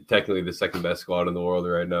is technically the second best squad in the world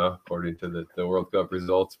right now, according to the World Cup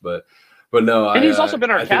results. But no, and he's also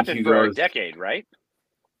been our captain for a decade, right?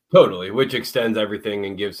 Totally, which extends everything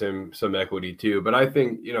and gives him some equity too. But I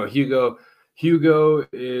think Hugo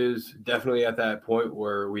is definitely at that point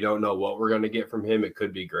where we don't know what we're going to get from him. It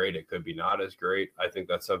could be great, it could be not as great. I think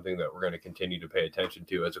that's something that we're going to continue to pay attention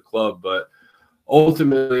to as a club, but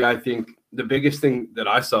ultimately, I think the biggest thing that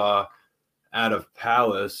I saw out of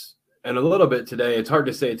Palace, and a little bit today, it's hard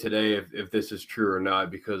to say today if this is true or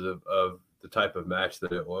not because of the type of match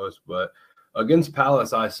that it was, but against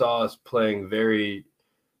Palace, I saw us playing very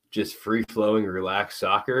just free-flowing, relaxed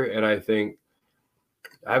soccer, and I think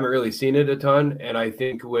I haven't really seen it a ton, and I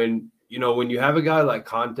think when you have a guy like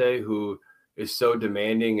Conte who is so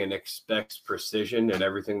demanding and expects precision in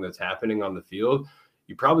everything that's happening on the field,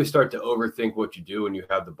 you probably start to overthink what you do when you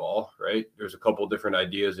have the ball, right? There's a couple different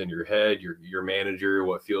ideas in your head, your manager,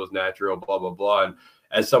 what feels natural, blah, blah, blah. And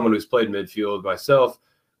as someone who's played midfield myself,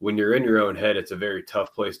 when you're in your own head, it's a very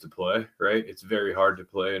tough place to play, right? It's very hard to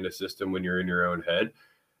play in a system when you're in your own head.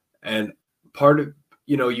 And part of,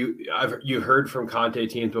 you heard from Conte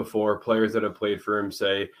teams before, players that have played for him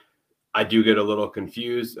say, I do get a little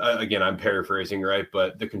confused. Again, I'm paraphrasing, right?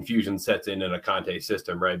 But the confusion sets in a Conte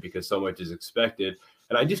system, right? Because so much is expected.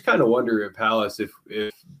 And I just kind of wonder at Palace if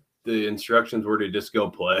the instructions were to just go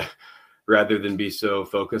play rather than be so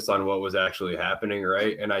focused on what was actually happening,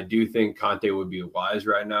 right? And I do think Conte would be wise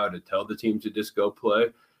right now to tell the team to just go play.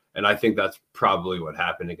 And I think that's probably what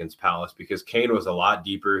happened against Palace because Kane was a lot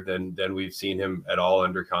deeper than we've seen him at all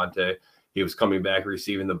under Conte. He was coming back,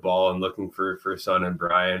 receiving the ball and looking for Son and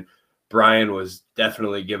Brian. Brian was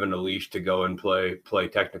definitely given a leash to go and play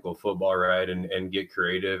technical football, right, and get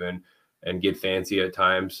creative and get fancy at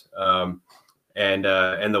times. And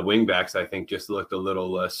the wingbacks, I think, just looked a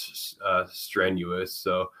little less strenuous.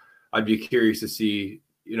 So I'd be curious to see,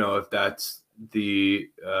 if that's the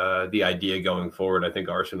idea going forward. I think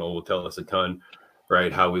Arsenal will tell us a ton,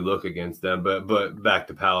 right, how we look against them. But back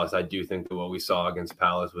to Palace, I do think that what we saw against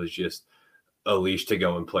Palace was just a leash to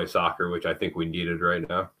go and play soccer, which I think we needed right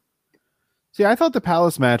now. See, I thought the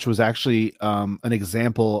Palace match was actually an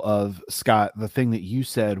example of, Scott, the thing that you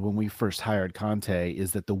said when we first hired Conte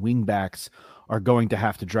is that the wingbacks are going to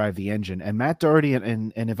have to drive the engine. And Matt Doherty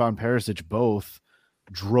and Ivan Perisic both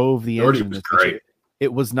drove the engine. Was great.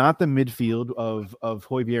 It was not the midfield of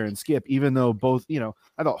Højbjerg and Skip, even though both,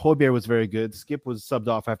 I thought Højbjerg was very good. Skip was subbed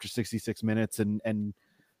off after 66 minutes. And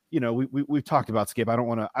we've talked about Skip. I don't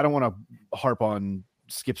want to harp on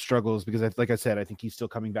Skip struggles because like I said, I think he's still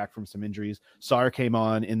coming back from some injuries. Sarr came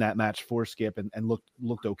on in that match for Skip and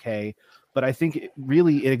looked okay. But I think it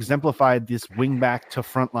exemplified this wing back to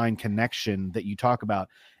frontline connection that you talk about.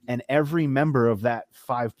 And every member of that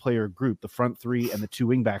 5-player group, the front three and the 2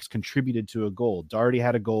 wing backs, contributed to a goal. Doherty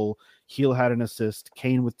had a goal, Heel had an assist,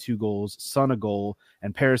 Kane with 2 goals, Son a goal,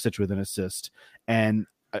 and Perisic with an assist. And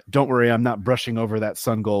don't worry, I'm not brushing over that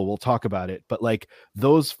Son goal. We'll talk about it. But like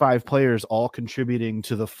those 5 players all contributing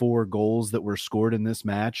to the 4 goals that were scored in this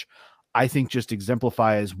match, I think just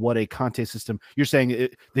exemplifies what a Conte system. You're saying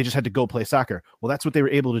they just had to go play soccer. Well, that's what they were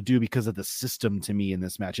able to do because of the system to me in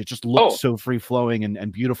this match. It just looked so free flowing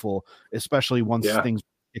and beautiful, especially once things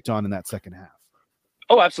kicked on in that second half.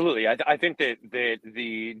 Oh, absolutely. I think that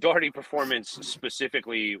the Doherty performance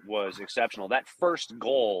specifically was exceptional. That first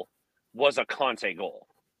goal was a Conte goal.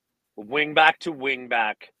 Wing back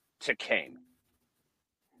to Kane.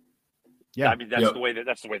 Yeah, I mean that's the way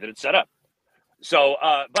that it's set up. So,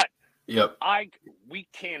 but we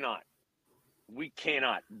cannot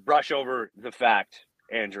brush over the fact,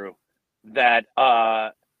 Andrew, that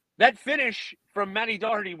that finish from Matty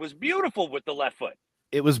Doherty was beautiful with the left foot.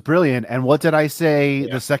 It was brilliant. And what did I say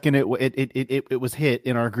the second it was hit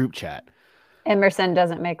in our group chat? Emerson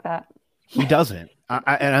doesn't make that. He doesn't.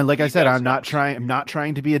 And like I said, I'm not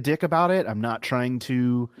trying to be a dick about it. I'm not trying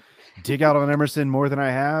to dig out on Emerson more than I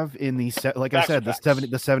have in the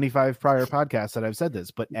 75 prior podcasts that I've said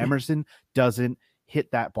this, but Emerson doesn't hit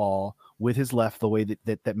that ball with his left the way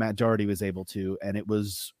that Matt Doherty was able to. And it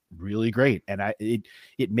was really great. And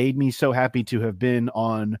it made me so happy to have been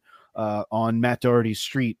on Matt Doherty's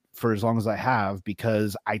street for as long as I have,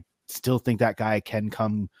 because I still think that guy can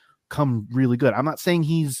come really good. I'm not saying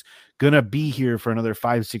he's gonna be here for another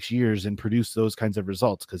 5-6 years and produce those kinds of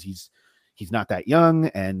results, because he's he's not that young,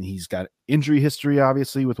 and he's got injury history,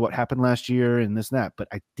 obviously, with what happened last year and this and that. But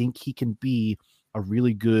I think he can be a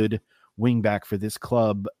really good wingback for this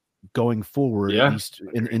club going forward, at least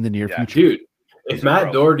in the near future. Dude, if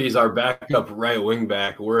Matt Doherty's our backup right wing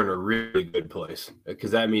back, we're in a really good place, because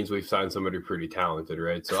that means we've signed somebody pretty talented,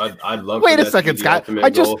 right? So I'd love. Wait a second, Scott.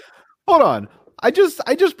 Hold on. I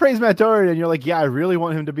just praised Matt Doherty, and you're like, yeah, I really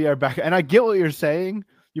want him to be our back. And I get what you're saying,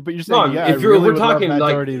 but you're saying, we're talking Matt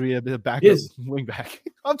like Doherty to be a backup wing back.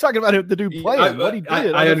 I'm talking about the dude playing what he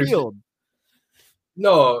did on the field.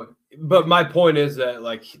 No, but my point is that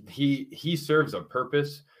like he serves a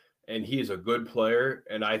purpose, and he's a good player,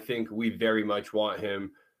 and I think we very much want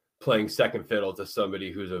him playing second fiddle to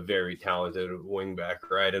somebody who's a very talented wing back,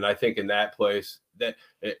 right? And I think in that place, that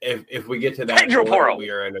if we get to that point, we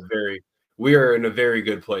are in a very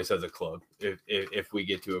good place as a club. If we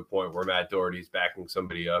get to a point where Matt Doherty's backing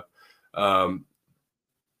somebody up, but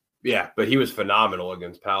he was phenomenal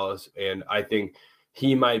against Palace, and I think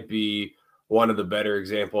he might be one of the better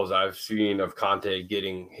examples I've seen of Conte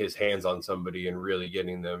getting his hands on somebody and really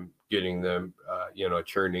getting them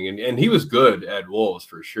churning. And he was good at Wolves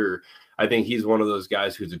for sure. I think he's one of those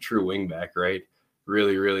guys who's a true wing back, right?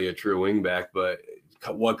 Really, really a true wing back. But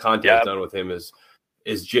what Conte has done with him is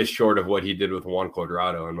just short of what he did with Juan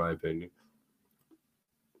Cuadrado, in my opinion.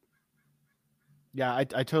 Yeah, I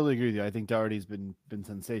totally agree with you. I think Doherty's been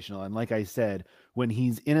sensational. And like I said, when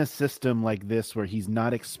he's in a system like this where he's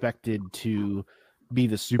not expected to be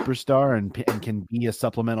the superstar and can be a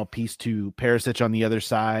supplemental piece to Perisic on the other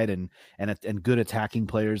side and good attacking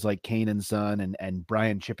players like Kane and Son and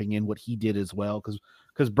Brian chipping in what he did as well.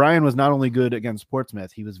 Because Brian was not only good against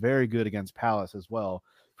Portsmouth, he was very good against Palace as well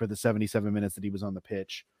for the 77 minutes that he was on the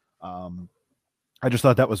pitch. I just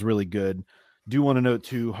thought that was really good. Do want to note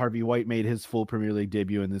too, Harvey White made his full Premier League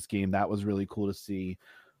debut in this game. That was really cool to see.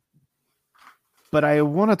 But I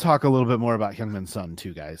want to talk a little bit more about Heung-min Son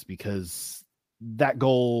too, guys, because that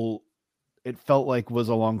goal, it felt like was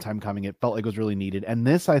a long time coming. It felt like it was really needed. And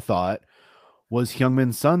this, I thought, was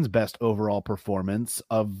Heung-min Son's best overall performance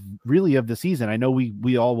of the season. I know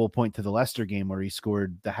we all will point to the Leicester game where he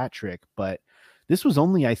scored the hat trick, but this was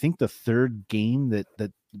only, I think, the third game that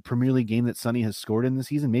Premier League game that Sonny has scored in the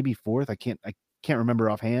season, maybe fourth. I can't remember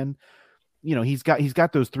offhand. He's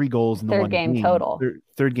got those 3 goals in the third game total.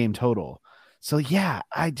 Third game total. So yeah,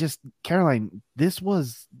 Caroline, this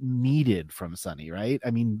was needed from Sonny, right?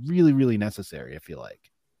 I mean, really, really necessary, I feel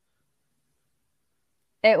like.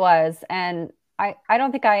 It was. And I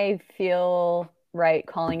don't think I feel right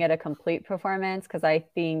calling it a complete performance, because I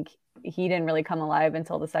think he didn't really come alive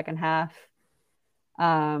until the second half.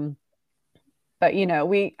 But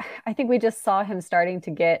I think we just saw him starting to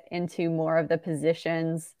get into more of the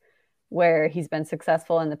positions where he's been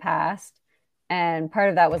successful in the past. And part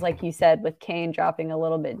of that was, like you said, with Kane dropping a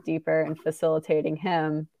little bit deeper and facilitating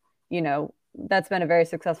him. That's been a very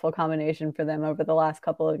successful combination for them over the last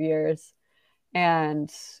couple of years.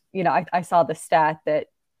 And, I saw the stat that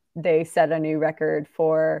they set a new record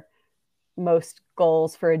for most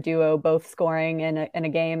goals for a duo, both scoring in a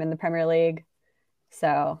game in the Premier League.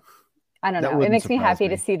 So I don't know. It makes me happy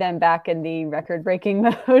to see them back in the record-breaking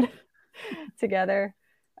mode together.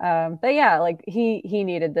 But yeah, like he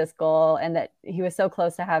needed this goal, and that he was so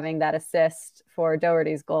close to having that assist for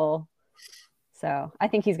Doherty's goal. So I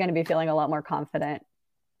think he's going to be feeling a lot more confident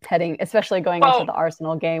especially going into the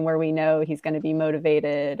Arsenal game, where we know he's going to be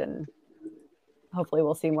motivated, and hopefully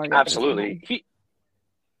we'll see more. Absolutely.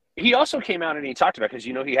 He also came out and he talked about, because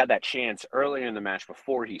he had that chance earlier in the match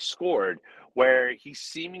before he scored where he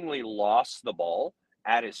seemingly lost the ball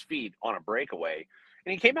at his feet on a breakaway.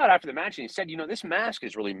 And he came out after the match and he said, this mask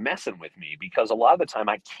is really messing with me, because a lot of the time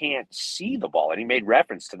I can't see the ball. And he made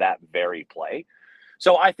reference to that very play.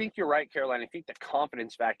 So I think you're right, Caroline. I think the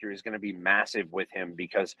confidence factor is going to be massive with him,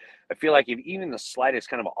 because I feel like if even the slightest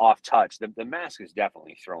kind of off touch, the mask is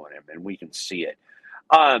definitely throwing him, and we can see it.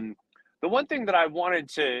 The one thing that I wanted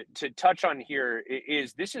to touch on here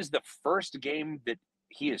is this is the first game that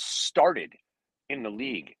he has started in the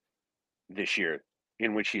league this year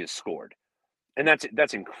in which he has scored. And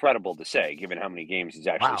that's incredible to say, given how many games he's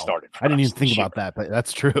actually started. I didn't even think about that, but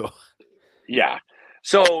that's true. Yeah.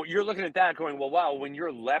 So you're looking at that going, well, wow, when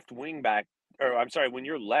your left winger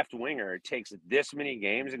takes this many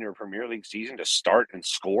games in your Premier League season to start and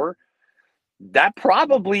score, that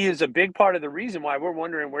probably is a big part of the reason why we're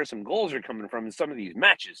wondering where some goals are coming from in some of these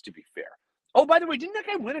matches, to be fair. Oh, by the way, didn't that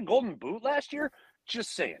guy win a Golden Boot last year?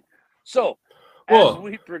 Just saying. So as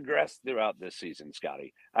we progress throughout this season,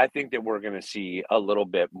 Scotty, I think that we're going to see a little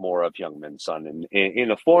bit more of Heung-min Son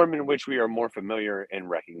in a form in which we are more familiar and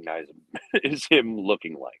recognize him, is him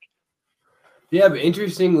looking like. Yeah, but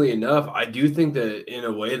interestingly enough, I do think that in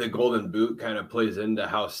a way the Golden Boot kind of plays into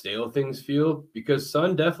how stale things feel, because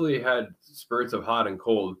Son definitely had spurts of hot and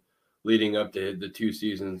cold leading up to the 2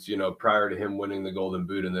 seasons, prior to him winning the Golden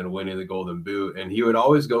Boot and then winning the Golden Boot. And he would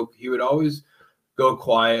always go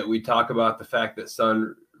quiet. We talk about the fact that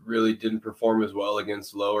Son really didn't perform as well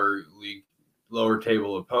against lower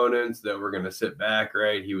table opponents, that were going to sit back,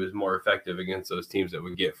 right? He was more effective against those teams that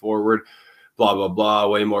would get forward. Blah, blah, blah,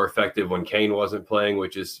 way more effective when Kane wasn't playing,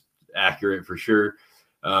 which is accurate for sure,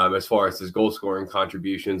 as far as his goal scoring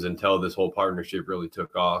contributions until this whole partnership really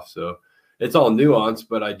took off. So it's all nuanced,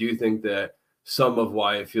 but I do think that some of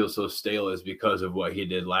why it feels so stale is because of what he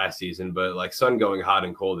did last season. But like Son going hot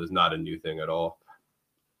and cold is not a new thing at all.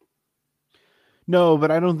 No,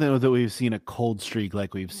 but I don't know that we've seen a cold streak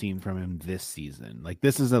like we've seen from him this season. Like,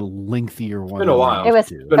 this is a lengthier one. It's been a while. It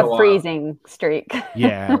was a freezing streak.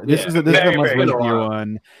 Yeah, this is a much lengthier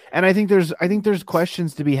one. And I think there's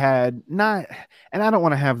questions to be had. And I don't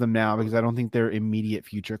want to have them now because I don't think they're immediate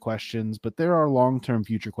future questions, but there are long-term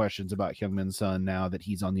future questions about Heung-min Son now that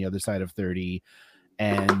he's on the other side of 30.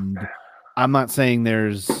 And I'm not saying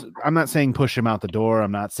push him out the door.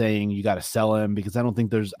 I'm not saying you got to sell him, because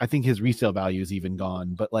I think his resale value is even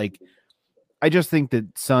gone. But like, I just think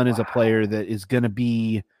that Son is a player that is going to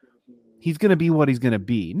be, he's going to be what he's going to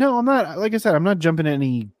be. No, I'm not, like I said, I'm not jumping to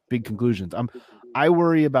any big conclusions. I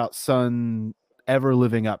worry about Son ever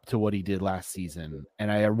living up to what he did last season. And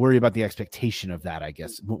I worry about the expectation of that, I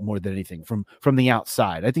guess, more than anything from the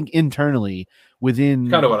outside. I think internally within,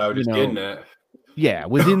 kind of what I was just getting at. Yeah,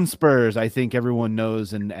 within Spurs, I think everyone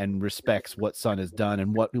knows and respects what Son has done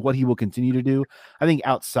and what he will continue to do. I think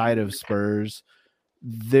outside of Spurs,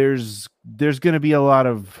 there's going to be a lot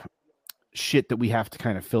of shit that we have to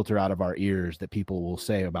kind of filter out of our ears that people will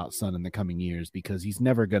say about Son in the coming years, because he's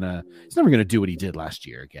never gonna do what he did last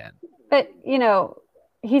year again. But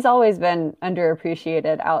he's always been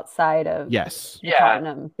underappreciated outside of the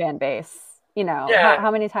Tottenham fan base.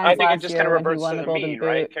 How many times last year when he won the Golden Boot,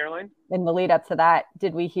 right, Caroline? In the lead up to that,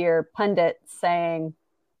 did we hear pundits saying,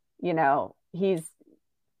 this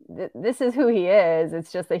is who he is.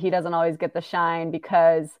 It's just that he doesn't always get the shine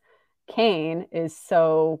because Kane is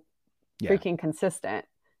so freaking consistent,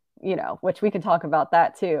 which we can talk about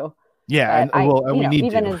that too. Yeah. We need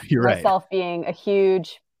even to. as myself being a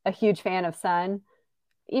huge fan of Son,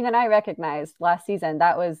 even I recognized last season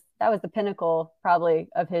that was the pinnacle probably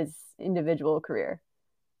of his individual career.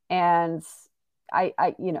 And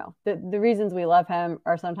the reasons we love him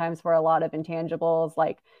are sometimes for a lot of intangibles,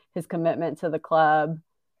 like his commitment to the club.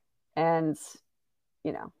 And,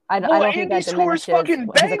 I don't think that diminishes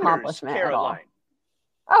his accomplishment at all.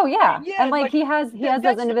 Oh yeah. And like he has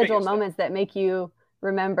those individual moments that make you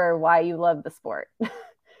remember why you love the sport.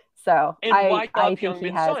 So I think he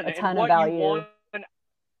has a ton of value.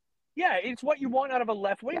 Yeah, it's what you want out of a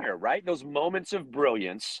left winger, right? Those moments of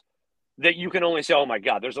brilliance that you can only say, oh my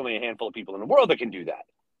God, there's only a handful of people in the world that can do that.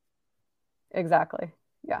 Exactly.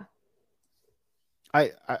 Yeah. I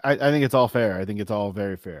think it's all fair. I think it's all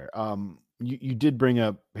very fair. You did bring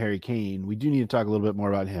up Harry Kane. We do need to talk a little bit more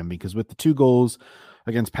about him, because with the 2 goals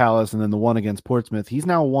against Palace and then the 1 against Portsmouth, he's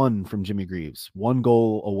now 1 from Jimmy Greaves, 1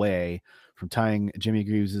 goal away from tying Jimmy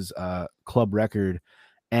Greaves's club record.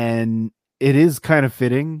 And it is kind of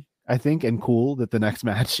fitting, I think, and cool that the next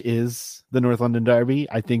match is the North London Derby.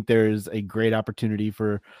 I think there's a great opportunity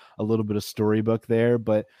for a little bit of storybook there,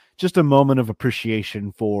 but just a moment of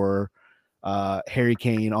appreciation for Harry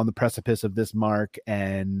Kane on the precipice of this mark,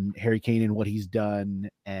 and Harry Kane and what he's done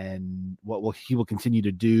and what he will continue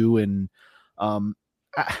to do. And I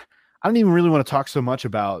don't even really want to talk so much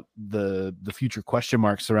about the future question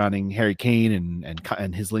marks surrounding Harry Kane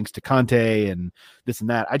and his links to Conte and this and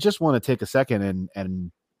that. I just want to take a second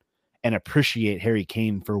and appreciate Harry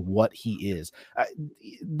Kane for what he is.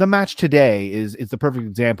 The match today is the perfect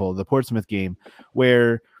example, the Portsmouth game,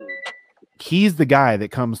 where he's the guy that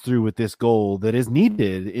comes through with this goal that is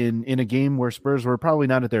needed in a game where Spurs were probably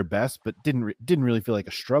not at their best, but didn't really feel like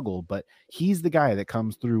a struggle. But he's the guy that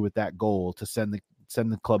comes through with that goal to send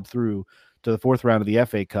the club through to the 4th round of the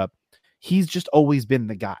FA Cup. He's just always been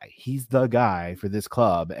the guy. He's the guy for this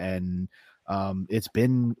club, and it's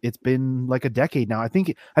been like a decade now. I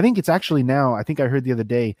think it's actually now, I think I heard the other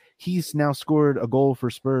day, he's now scored a goal for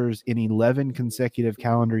Spurs in 11 consecutive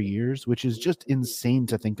calendar years, which is just insane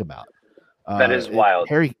to think about. That is wild.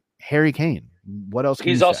 Harry Kane. What else?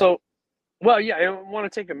 He's also, well, yeah, I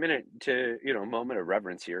want to take a minute to, a moment of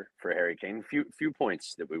reverence here for Harry Kane. Few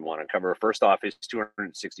points that we want to cover. First off, his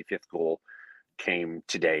 265th goal came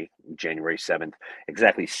today, January 7th,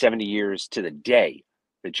 exactly 70 years to the day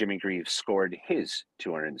that Jimmy Greaves scored his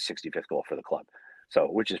 265th goal for the club. So,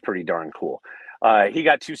 which is pretty darn cool. He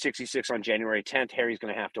got 266 on January 10th. Harry's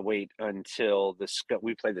going to have to wait until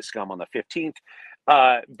we play the Scum on the 15th.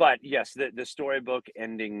 But yes, the storybook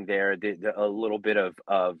ending there, a little bit of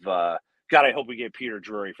God, I hope we get Peter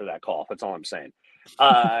Drury for that call. That's all I'm saying.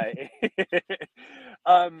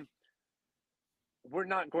 We're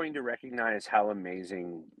not going to recognize how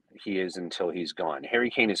amazing he is until he's gone. Harry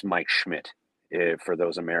Kane is Mike Schmidt. For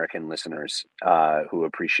those American listeners who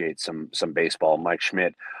appreciate some baseball, Mike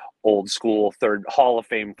Schmidt, old school Hall of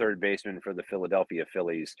Fame third baseman for the Philadelphia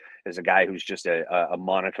Phillies, is a guy who's just a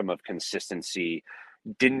monicum of consistency.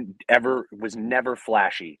 Was never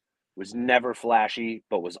flashy,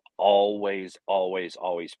 but was always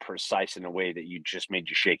precise in a way that you just made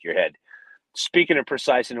you shake your head. Speaking of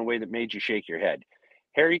precise in a way that made you shake your head,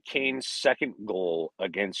 Harry Kane's second goal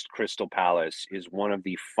against Crystal Palace is one of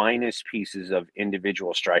the finest pieces of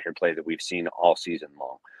individual striker play that we've seen all season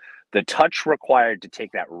long. The touch required to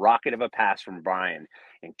take that rocket of a pass from Brian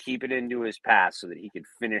and keep it into his pass so that he could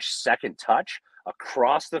finish second touch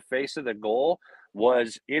across the face of the goal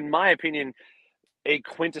was, in my opinion, a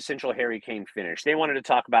quintessential Harry Kane finish. They wanted to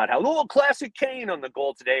talk about how, classic Kane on the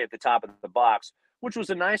goal today at the top of the box, which was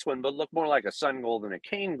a nice one, but looked more like a Son goal than a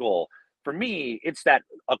Kane goal. For me, it's that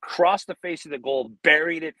across the face of the goal,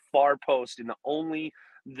 buried it far post in the only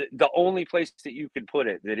place that you could put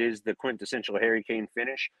it that is the quintessential Harry Kane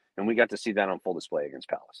finish, and we got to see that on full display against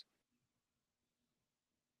Palace.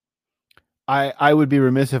 I would be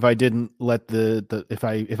remiss if I didn't let if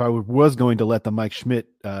I was going to let the Mike Schmidt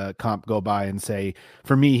comp go by and say,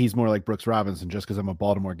 for me, he's more like Brooks Robinson just because I'm a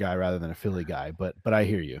Baltimore guy rather than a Philly guy. But I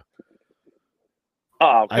hear you.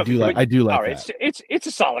 I do like all right, that. It's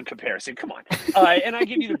a solid comparison. Come on, and I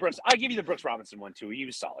give you the Brooks Robinson one too. He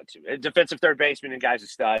was solid too. A defensive third baseman and guy's a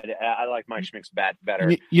stud. I like Mike Schmidt's bat better.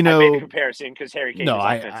 I made a comparison because Harry Kane is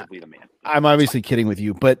offensively the man. I'm obviously kidding with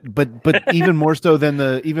you, but even more so than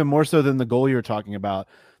the goal you're talking about,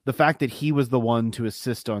 the fact that he was the one to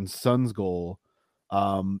assist on Son's goal,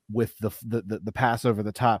 with the pass over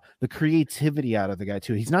the top, the creativity out of the guy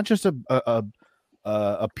too. He's not just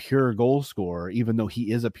a pure goal scorer, even though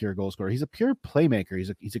he is a pure goal scorer. He's a pure playmaker.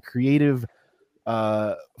 He's a creative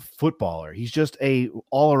footballer. He's just a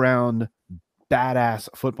all around badass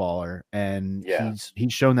footballer, and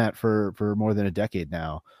he's shown that for more than a decade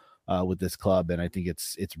now with this club. And I think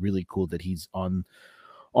it's really cool that he's on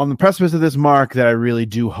the precipice of this mark. That I really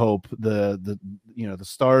do hope the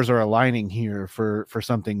stars are aligning here for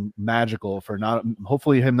something magical, for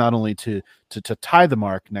hopefully him not only to tie the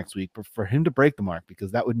mark next week, but for him to break the mark,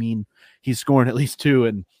 because that would mean he's scoring at least 2,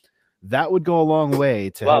 and that would go a long way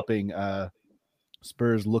to helping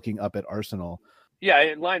Spurs looking up at Arsenal. Yeah,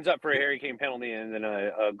 it lines up for a Harry Kane penalty and then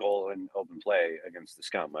a goal in open play against the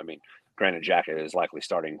Scum. I mean, Granit Xhaka is likely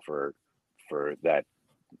starting for that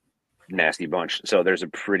nasty bunch, so there's a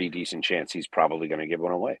pretty decent chance he's probably going to give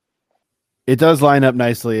one away. It does line up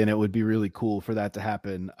nicely, and it would be really cool for that to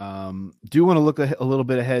happen. Do want to look a little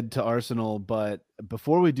bit ahead to Arsenal, but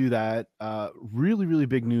before we do that, really, really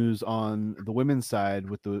big news on the women's side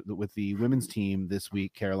with the women's team this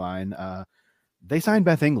week. Caroline, they signed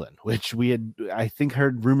Beth England, which we had, I think,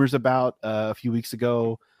 heard rumors about a few weeks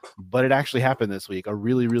ago, but it actually happened this week. A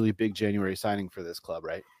really, really big January signing for this club,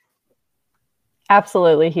 right?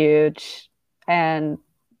 Absolutely huge. And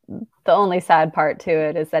the only sad part to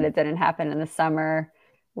it is that it didn't happen in the summer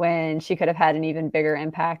when she could have had an even bigger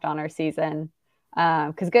impact on our season.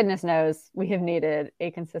 Because goodness knows we have needed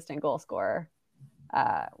a consistent goal scorer.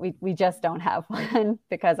 We just don't have one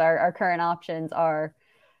because our current options are,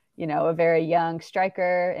 a very young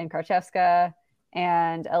striker in Karczewska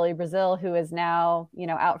and Ellie Brazil, who is now,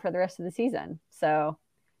 out for the rest of the season. So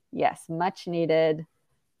yes, much needed.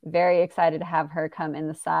 Very excited to have her come in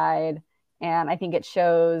the side. And I think it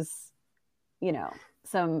shows,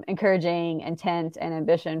 some encouraging intent and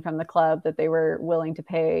ambition from the club that they were willing to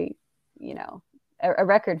pay, a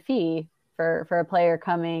record fee for a player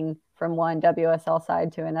coming from one WSL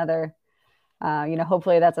side to another.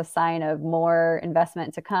 Hopefully that's a sign of more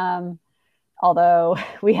investment to come. Although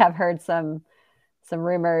we have heard some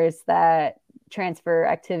rumors that transfer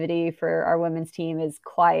activity for our women's team is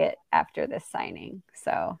quiet after this signing.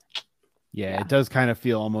 So yeah, it does kind of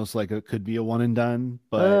feel almost like it could be a one and done,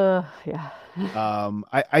 but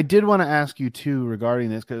I did want to ask you too regarding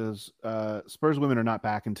this, because Spurs women are not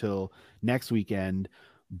back until next weekend,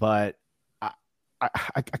 but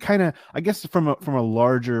I guess from a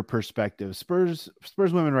larger perspective, Spurs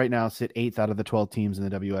women right now sit 8th out of the 12 teams in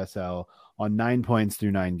the WSL on 9 points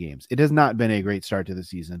through 9 games. It has not been a great start to the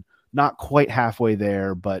season. not quite halfway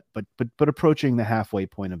there, but approaching the halfway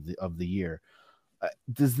point of the year.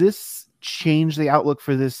 Does this change the outlook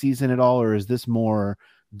for this season at all, or is this more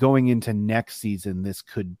going into next season? This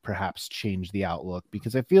could perhaps change the outlook,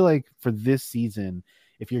 because I feel like for this season,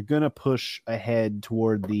 if you're going to push ahead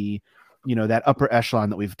toward the, that upper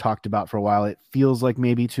echelon that we've talked about for a while, it feels like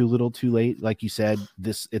maybe too little too late. Like you said,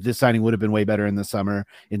 if this signing would have been way better in the summer,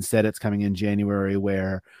 instead it's coming in January,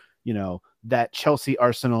 where, that Chelsea,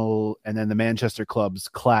 Arsenal, and then the Manchester club's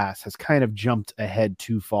class has kind of jumped ahead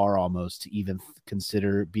too far almost to even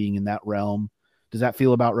consider being in that realm. Does that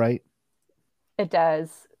feel about right? It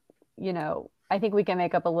does. I think we can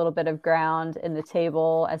make up a little bit of ground in the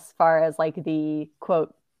table as far as like the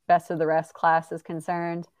quote best of the rest class is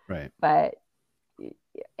concerned. Right. But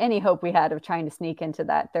any hope we had of trying to sneak into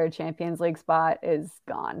that third Champions League spot is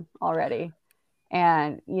gone already.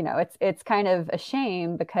 And, it's kind of a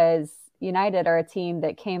shame, because United are a team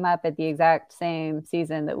that came up at the exact same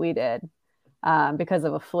season that we did, because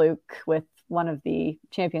of a fluke with one of the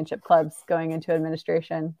championship clubs going into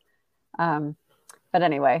administration. But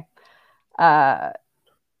anyway,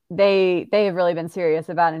 they have really been serious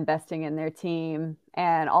about investing in their team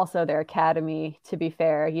and also their academy. To be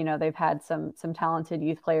fair, they've had some talented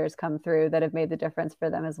youth players come through that have made the difference for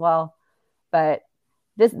them as well. But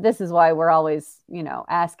this is why we're always,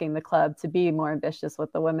 asking the club to be more ambitious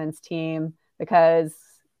with the women's team, because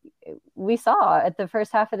we saw at the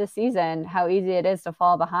first half of the season how easy it is to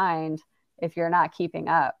fall behind if you're not keeping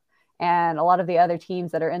up. And a lot of the other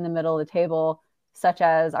teams that are in the middle of the table, such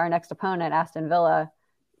as our next opponent, Aston Villa,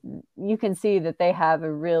 you can see that they have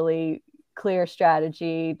a really clear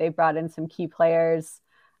strategy. They brought in some key players.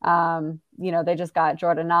 They just got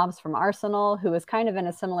Jordan Nobbs from Arsenal, who was kind of in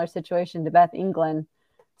a similar situation to Beth England.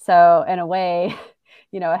 So in a way,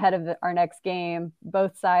 ahead of our next game,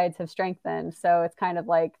 both sides have strengthened. So it's kind of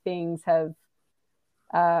like things have,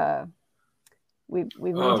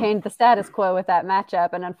 we've maintained the status quo with that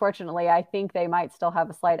matchup. And unfortunately, I think they might still have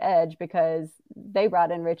a slight edge, because they brought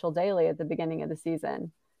in Rachel Daly at the beginning of the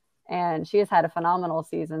season, and she has had a phenomenal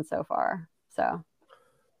season so far. So.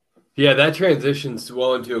 Yeah, that transitions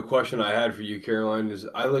well into a question I had for you, Caroline. Is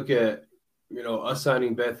I look at, us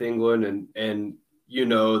signing Beth England, and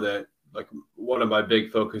that like one of my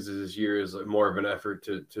big focuses this year is like more of an effort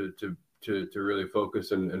to really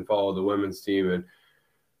focus and follow the women's team. And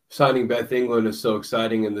signing Beth England is so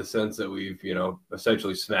exciting in the sense that we've,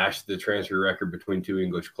 essentially smashed the transfer record between two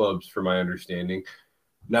English clubs, from my understanding.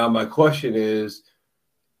 Now, my question is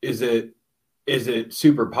it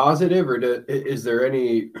super positive, or is there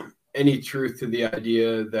any truth to the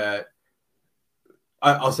idea that,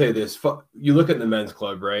 I'll say this, you look at the men's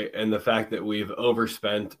club, right? And the fact that we've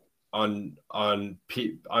overspent on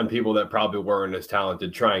people that probably weren't as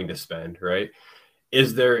talented trying to spend, right?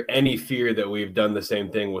 Is there any fear that we've done the same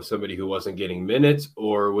thing with somebody who wasn't getting minutes,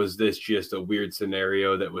 or was this just a weird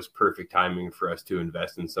scenario that was perfect timing for us to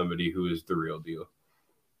invest in somebody who is the real deal?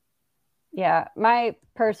 Yeah, my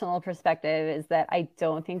personal perspective is that I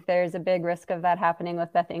don't think there's a big risk of that happening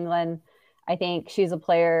with Beth England. I think she's a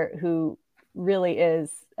player who really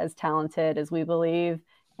is as talented as we believe.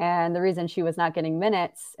 And the reason she was not getting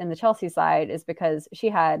minutes in the Chelsea side is because she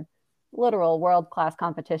had literal world-class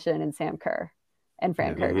competition in Sam Kerr and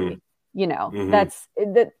Fran Kirby. That's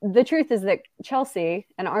the truth is that Chelsea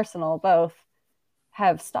and Arsenal both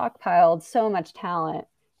have stockpiled so much talent.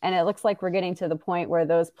 And it looks like we're getting to the point where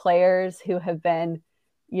those players who have been,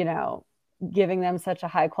 giving them such a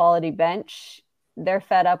high quality bench, they're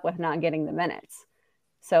fed up with not getting the minutes.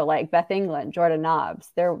 So like Beth England, Jordan Nobbs,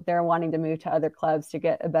 they're wanting to move to other clubs to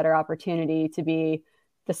get a better opportunity to be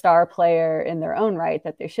the star player in their own right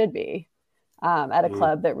that they should be at a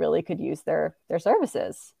club that really could use their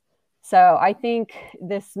services. So I think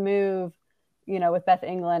this move, with Beth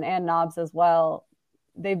England and Nobbs as well,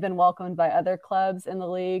 they've been welcomed by other clubs in the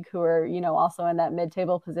league who are, also in that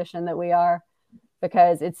mid-table position that we are,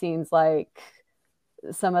 because it seems like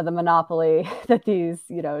some of the monopoly that these,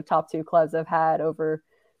 top two clubs have had over,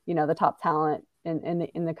 the top talent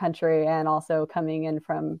in the country, and also coming in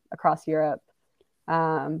from across Europe.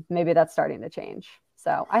 Maybe that's starting to change.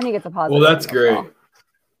 So I think it's a positive. Well, that's great.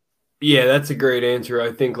 Yeah, that's a great answer.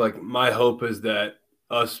 I think like my hope is that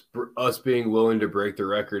us being willing to break the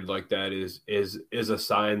record like that is a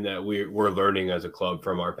sign that we're learning as a club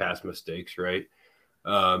from our past mistakes, right?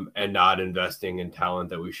 And not investing in talent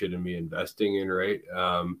that we shouldn't be investing in, right?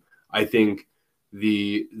 I think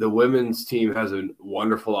the women's team has a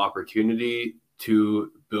wonderful opportunity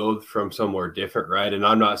to build from somewhere different, right? And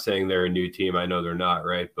I'm not saying they're a new team. I know they're not,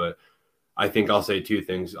 right? But I think I'll say two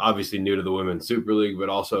things. Obviously new to the Women's Super League, but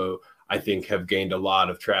also I think have gained a lot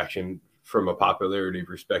of traction from a popularity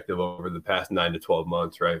perspective over the past 9 to 12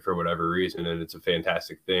 months, right? For whatever reason. And it's a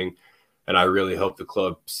fantastic thing. And I really hope the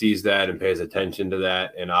club sees that and pays attention to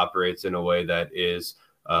that and operates in a way that is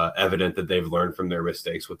evident that they've learned from their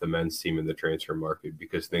mistakes with the men's team in the transfer market,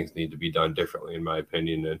 because things need to be done differently, in my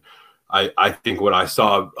opinion. And I think when I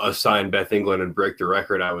saw us sign Beth England and break the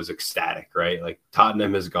record, I was ecstatic, right? Like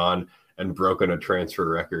Tottenham has gone and broken a transfer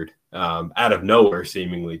record out of nowhere,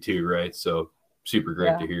 seemingly too, right? So super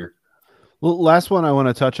great to hear. Well, last one I want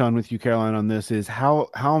to touch on with you, Caroline, on this is how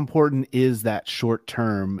important is that short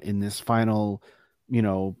term in this final,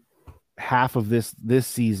 half of this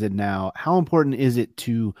season now? How important is it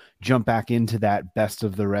to jump back into that best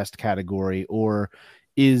of the rest category, or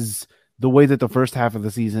is the way that the first half of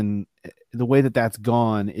the season, the way that that's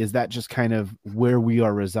gone, is that just kind of where we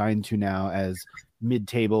are resigned to now as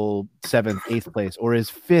mid-table 7th, 8th place, or is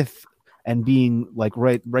 5th and being like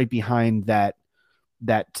right behind that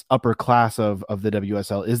upper class of the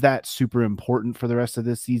WSL, is that super important for the rest of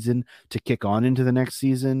this season to kick on into the next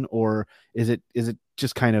season, or is it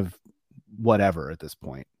just kind of whatever at this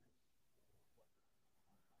point?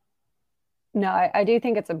 No, I do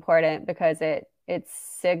think it's important because it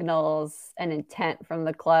signals an intent from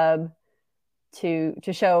the club to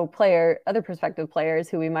show other prospective players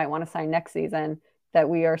who we might want to sign next season that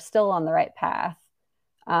we are still on the right path.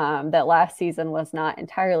 That last season was not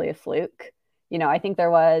entirely a fluke. I think there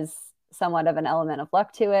was somewhat of an element of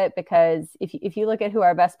luck to it, because if you look at who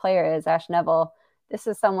our best player is, Ash Neville, this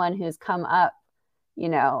is someone who's come up,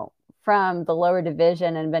 from the lower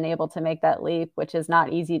division and been able to make that leap, which is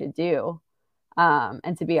not easy to do,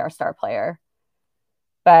 and to be our star player.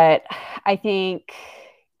 But I think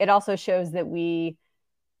it also shows that we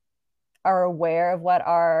are aware of what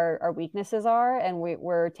our weaknesses are, and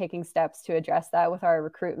we're taking steps to address that with our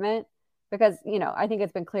recruitment. Because, I think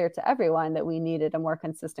it's been clear to everyone that we needed a more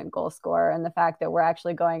consistent goal scorer, and the fact that we're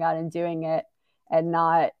actually going out and doing it and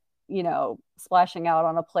not, splashing out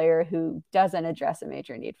on a player who doesn't address a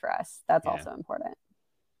major need for us. That's also important.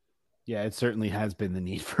 Yeah, it certainly has been the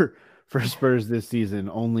need for Spurs this season.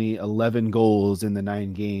 Only 11 goals in the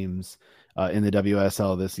 9 games in the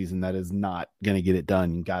WSL this season. That is not going to get it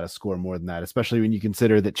done. You got to score more than that, especially when you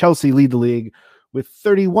consider that Chelsea lead the league with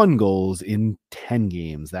 31 goals in 10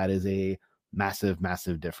 games. That is a massive,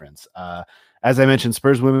 massive difference. As I mentioned,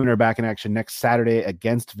 Spurs women are back in action next Saturday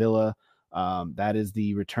against Villa. That is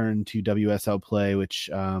the return to WSL play, which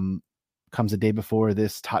comes a day before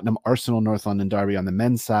this Tottenham Arsenal North London derby on the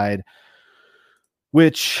men's side,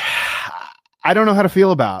 which I don't know how to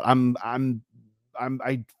feel about.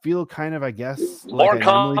 I feel kind of, I guess, more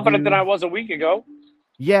confident than I was a week ago.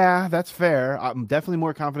 Yeah, that's fair. I'm definitely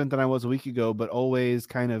more confident than I was a week ago, but always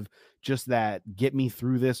kind of just that get me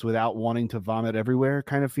through this without wanting to vomit everywhere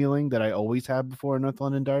kind of feeling that I always have before a North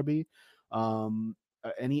London derby.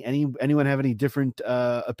 Anyone have any different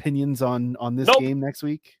opinions on this game next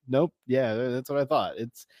week? Nope. Yeah, that's what I thought.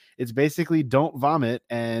 It's basically don't vomit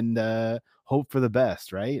and hope for the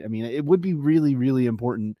best, right? I mean, it would be really, really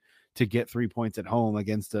important to get 3 points at home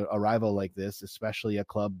against a rival like this, especially a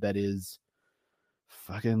club that is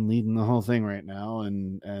fucking leading the whole thing right now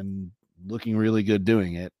and looking really good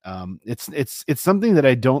doing it. It's something that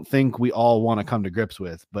I don't think we all want to come to grips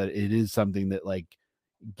with, but it is something that, like,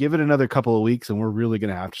 give it another couple of weeks and we're really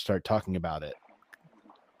going to have to start talking about it.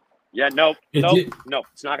 Yeah, no,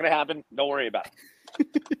 it's not going to happen. Don't worry about it.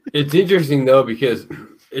 It's interesting though, because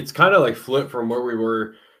it's kind of like flipped from where we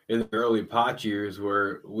were in the early Poch years,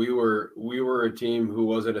 where we were a team who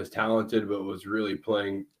wasn't as talented, but was really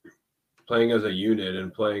playing as a unit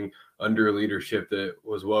and playing under leadership that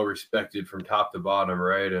was well respected from top to bottom,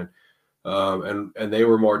 right? And they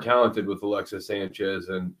were more talented with Alexis Sanchez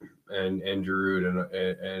and Giroud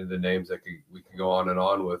and the names that we could go on and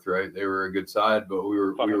on with, right? They were a good side, but we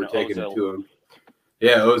were taking it to them.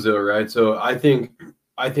 Yeah, Ozil, right? So I think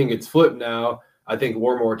it's flipped now. I think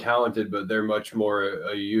we're more talented, but they're much more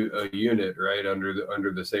a unit, right?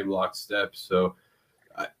 Under the same lockstep. So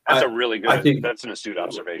that's a really good. That's an astute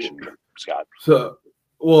observation, Scott. So,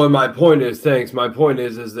 well, and my point is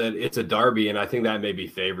that it's a derby, and I think that maybe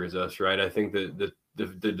favors us, right? I think that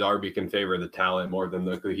the derby can favor the talent more than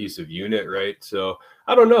the cohesive unit, right? So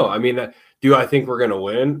I don't know. I mean, do I think we're going to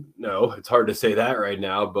win? No, it's hard to say that right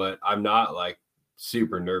now, but I'm not like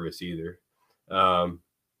super nervous either.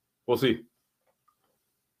 We'll see.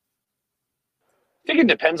 I think it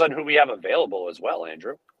depends on who we have available as well,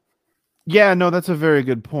 Andrew. Yeah, no, that's a very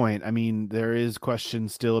good point. I mean, there is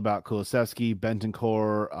questions still about Kulusevski,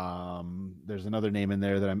 Bentancur. There's another name in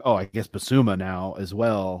there that I guess Basuma now as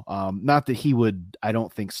well. Not that he would, I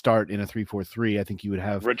don't think, start in a 3-4-3. I think you would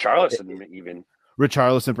have Richarlison even.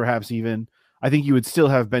 Richarlison, perhaps even. I think you would still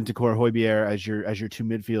have Bentancur, Højbjerg as your two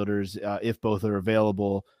midfielders if both are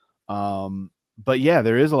available. But yeah,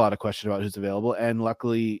 there is a lot of question about who's available, and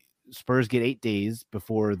luckily Spurs get 8 days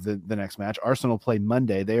before the next match. Arsenal play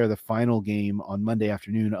Monday. They are the final game on Monday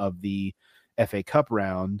afternoon of the FA Cup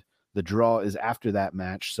round. The draw is after that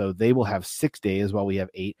match, so they will have 6 days while we have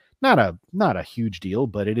 8. Not a huge deal,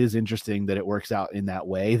 but it is interesting that it works out in that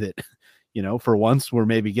way that, you know, for once we're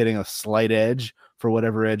maybe getting a slight edge for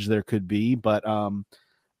whatever edge there could be. But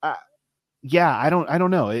yeah, I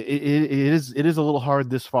don't know. It is a little hard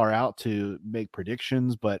this far out to make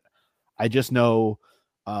predictions, but I just know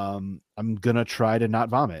I'm gonna try to not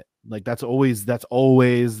vomit. Like that's always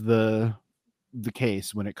the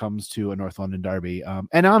case when it comes to a North London derby.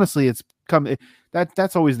 And honestly,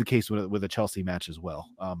 that's always the case with a Chelsea match as well.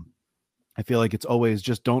 I feel like it's always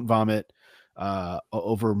just don't vomit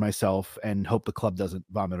over myself and hope the club doesn't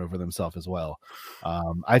vomit over themselves as well.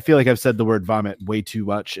 I feel like I've said the word vomit way too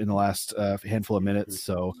much in the last handful of minutes,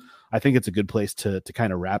 so I think it's a good place to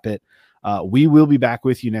kind of wrap it. We will be back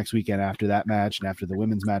with you next weekend after that match and after the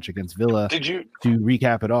women's match against Villa to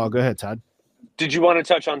recap it all. Go ahead, Todd. Did you want to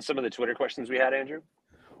touch on some of the Twitter questions we had, Andrew?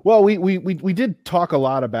 Well, we did talk a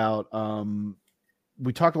lot about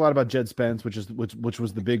Jed Spence, which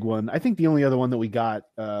was the big one. I think the only other one that we got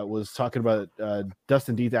was talking about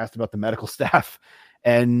Dustin Deeth asked about the medical staff,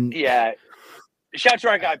 and yeah, shout out to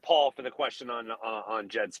our guy Paul for the question on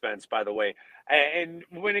Jed Spence, by the way. And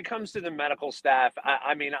when it comes to the medical staff,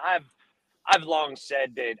 I mean, I've long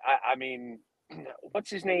said that. I mean, what's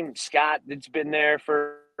his name, Scott? That's been there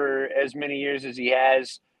for as many years as he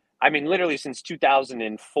has. I mean, literally since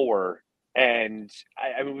 2004, and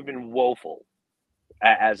I mean, we've been woeful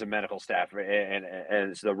as a medical staff, and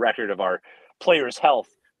it's the record of our players' health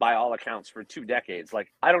by all accounts for 2 decades.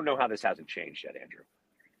 Like, I don't know how this hasn't changed yet, Andrew.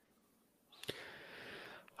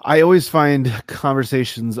 I always find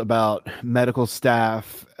conversations about medical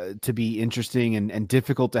staff to be interesting and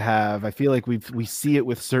difficult to have. I feel like we see it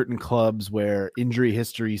with certain clubs where injury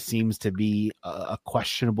history seems to be a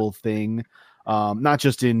questionable thing, not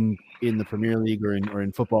just in the Premier League or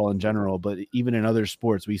in football in general, but even in other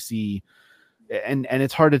sports we see. And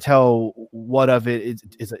it's hard to tell what of it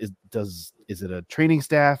is it a training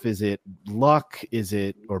staff? Is it luck? Is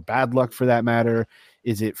it, or bad luck for that matter?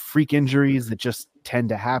 Is it freak injuries that just tend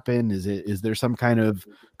to happen? Is there some kind of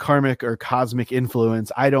karmic or cosmic influence?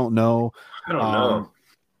 I don't know.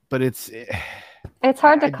 But it's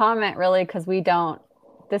hard to comment really, because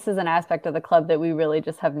this is an aspect of the club that we really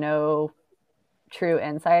just have no true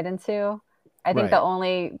insight into. I think the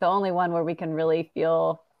only one where we can really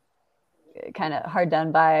feel kind of hard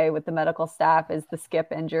done by with the medical staff is the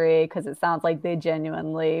Skip injury, because it sounds like they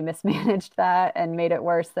genuinely mismanaged that and made it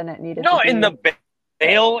worse than it needed to be. In the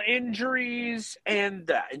Bale injuries and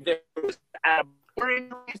there was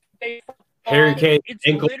Harry Kane. It's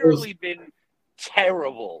literally been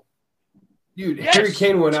terrible. Dude, yes, Harry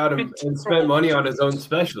Kane went out and spent money on his own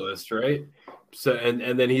specialist, right? So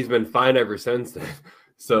and then he's been fine ever since then.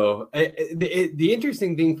 So the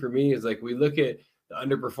interesting thing for me is, like, we look at the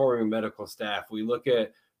underperforming medical staff. We look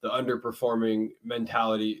at the underperforming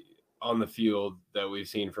mentality on the field that we've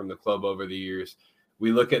seen from the club over the years.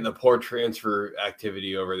 We look at the poor transfer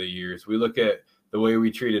activity over the years. We look at the way we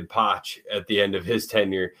treated Poch at the end of his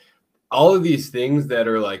tenure. All of these things that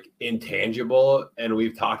are like intangible and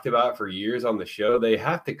we've talked about for years on the show, they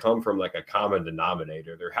have to come from like a common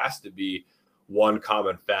denominator. There has to be one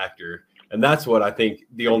common factor. And that's what I think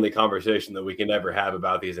the only conversation that we can ever have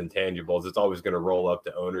about these intangibles. It's always going to roll up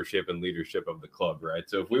to ownership and leadership of the club, right?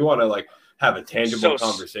 So if we want to like have a tangible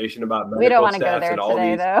conversation about medical, we don't want to go there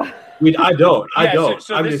today, though. I don't.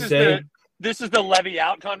 So I'm just saying. This is the levy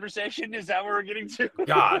out conversation. Is that what we're getting to?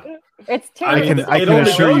 God, it's too. I can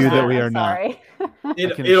assure you that we are not.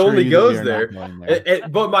 It only goes there.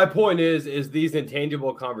 But my point is these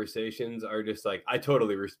intangible conversations are just like, I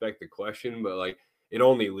totally respect the question, but like, it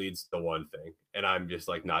only leads to one thing, and I'm just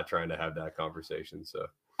like not trying to have that conversation. So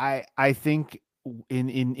I think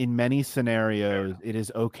in many scenarios it is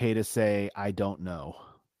okay to say I don't know.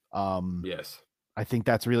 Yes, I think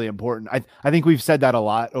that's really important. I think we've said that a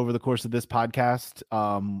lot over the course of this podcast.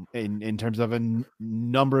 In terms of a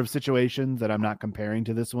number of situations that I'm not comparing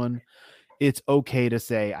to this one, it's okay to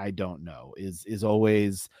say I don't know. Is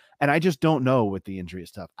always. And I just don't know with the injury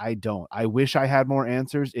stuff. I wish I had more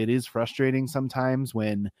answers. It is frustrating sometimes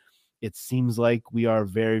when It seems like we are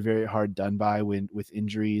very, very hard done by with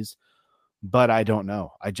injuries, but I don't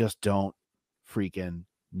know. I just don't freaking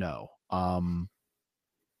know. I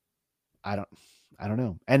don't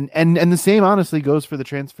know. And the same honestly goes for the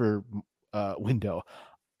transfer window.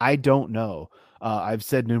 I don't know. I've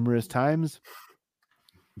said numerous times,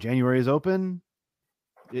 January is open.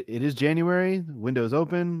 It is January. The window is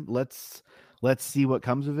open. Let's see what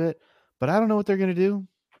comes of it. But I don't know what they're going to do.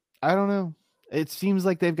 I don't know. It seems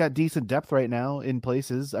like they've got decent depth right now in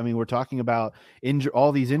places. I mean, we're talking about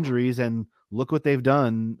all these injuries, and look what they've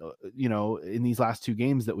done, in these last 2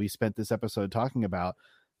 games that we spent this episode talking about.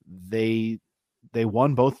 They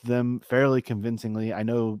won both of them fairly convincingly. I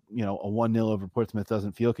know, a 1-0 over Portsmouth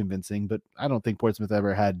doesn't feel convincing, but I don't think Portsmouth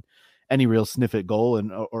ever had any real sniff at goal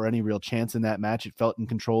or any real chance in that match. It felt in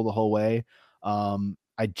control the whole way.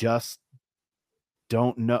 I just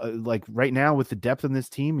don't know, like right now with the depth in this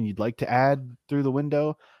team, and you'd like to add through the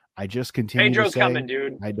window, I just continue Pedro's to say, coming,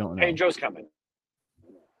 dude. I don't know. Pedro's coming.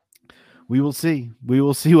 We will see. We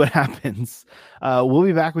will see what happens. We'll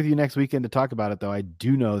be back with you next weekend to talk about it, though. I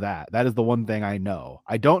do know that. That is the one thing I know.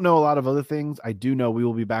 I don't know a lot of other things. I do know we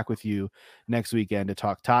will be back with you next weekend to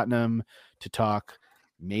talk Tottenham, to talk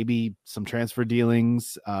maybe some transfer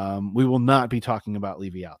dealings. We will not be talking about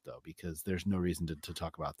Levy out, though, because there's no reason to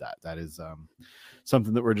talk about that. That is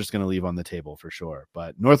something that we're just going to leave on the table for sure.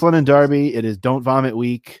 But North London Derby, it is Don't Vomit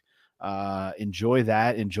Week. Enjoy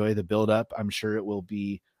that. Enjoy the build-up. I'm sure it will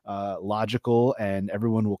be logical, and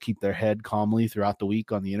everyone will keep their head calmly throughout the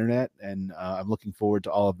week on the internet. And I'm looking forward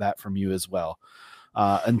to all of that from you as well.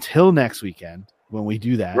 Until next weekend, when we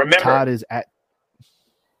do that, Todd is at.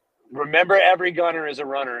 Remember, every gunner is a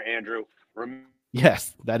runner, Andrew.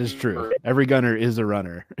 Yes, that is true. Every gunner is a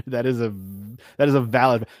runner. That is a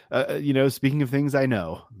valid, speaking of things I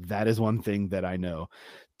know, that is one thing that I know.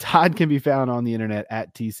 Todd can be found on the internet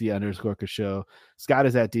at TC_Show. Scott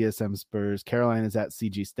is at DSM Spurs. Caroline is at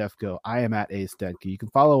CG Stefko. I am at A Stedke. You can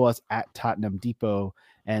follow us at Tottenham Depot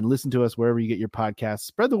and listen to us wherever you get your podcasts.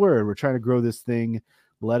 Spread the word. We're trying to grow this thing.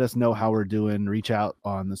 Let us know how we're doing. Reach out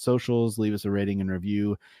on the socials, leave us a rating and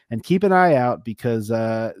review, and keep an eye out because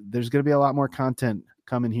there's going to be a lot more content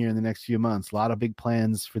coming here in the next few months. A lot of big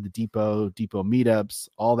plans for the depot meetups,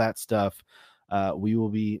 all that stuff. We will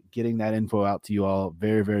be getting that info out to you all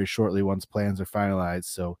very, very shortly once plans are finalized.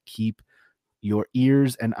 So keep your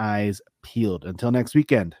ears and eyes peeled. Until next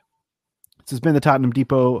weekend, this has been the Tottenham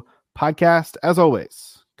Depot podcast. As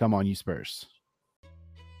always, come on, you Spurs.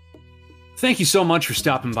 Thank you so much for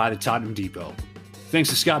stopping by the Tottenham Depot. Thanks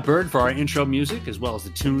to Scott Bird for our intro music, as well as the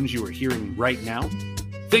tunes you are hearing right now.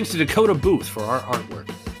 Thanks to Dakota Booth for our artwork.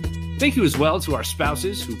 Thank you as well to our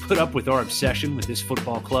spouses who put up with our obsession with this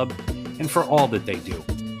football club and for all that they do.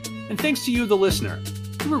 And thanks to you, the listener,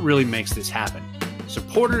 who really makes this happen.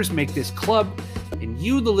 Supporters make this club, and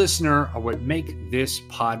you, the listener, are what make this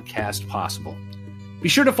podcast possible. Be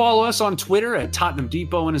sure to follow us on Twitter at Tottenham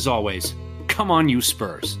Depot, and as always, come on, you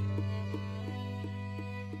Spurs.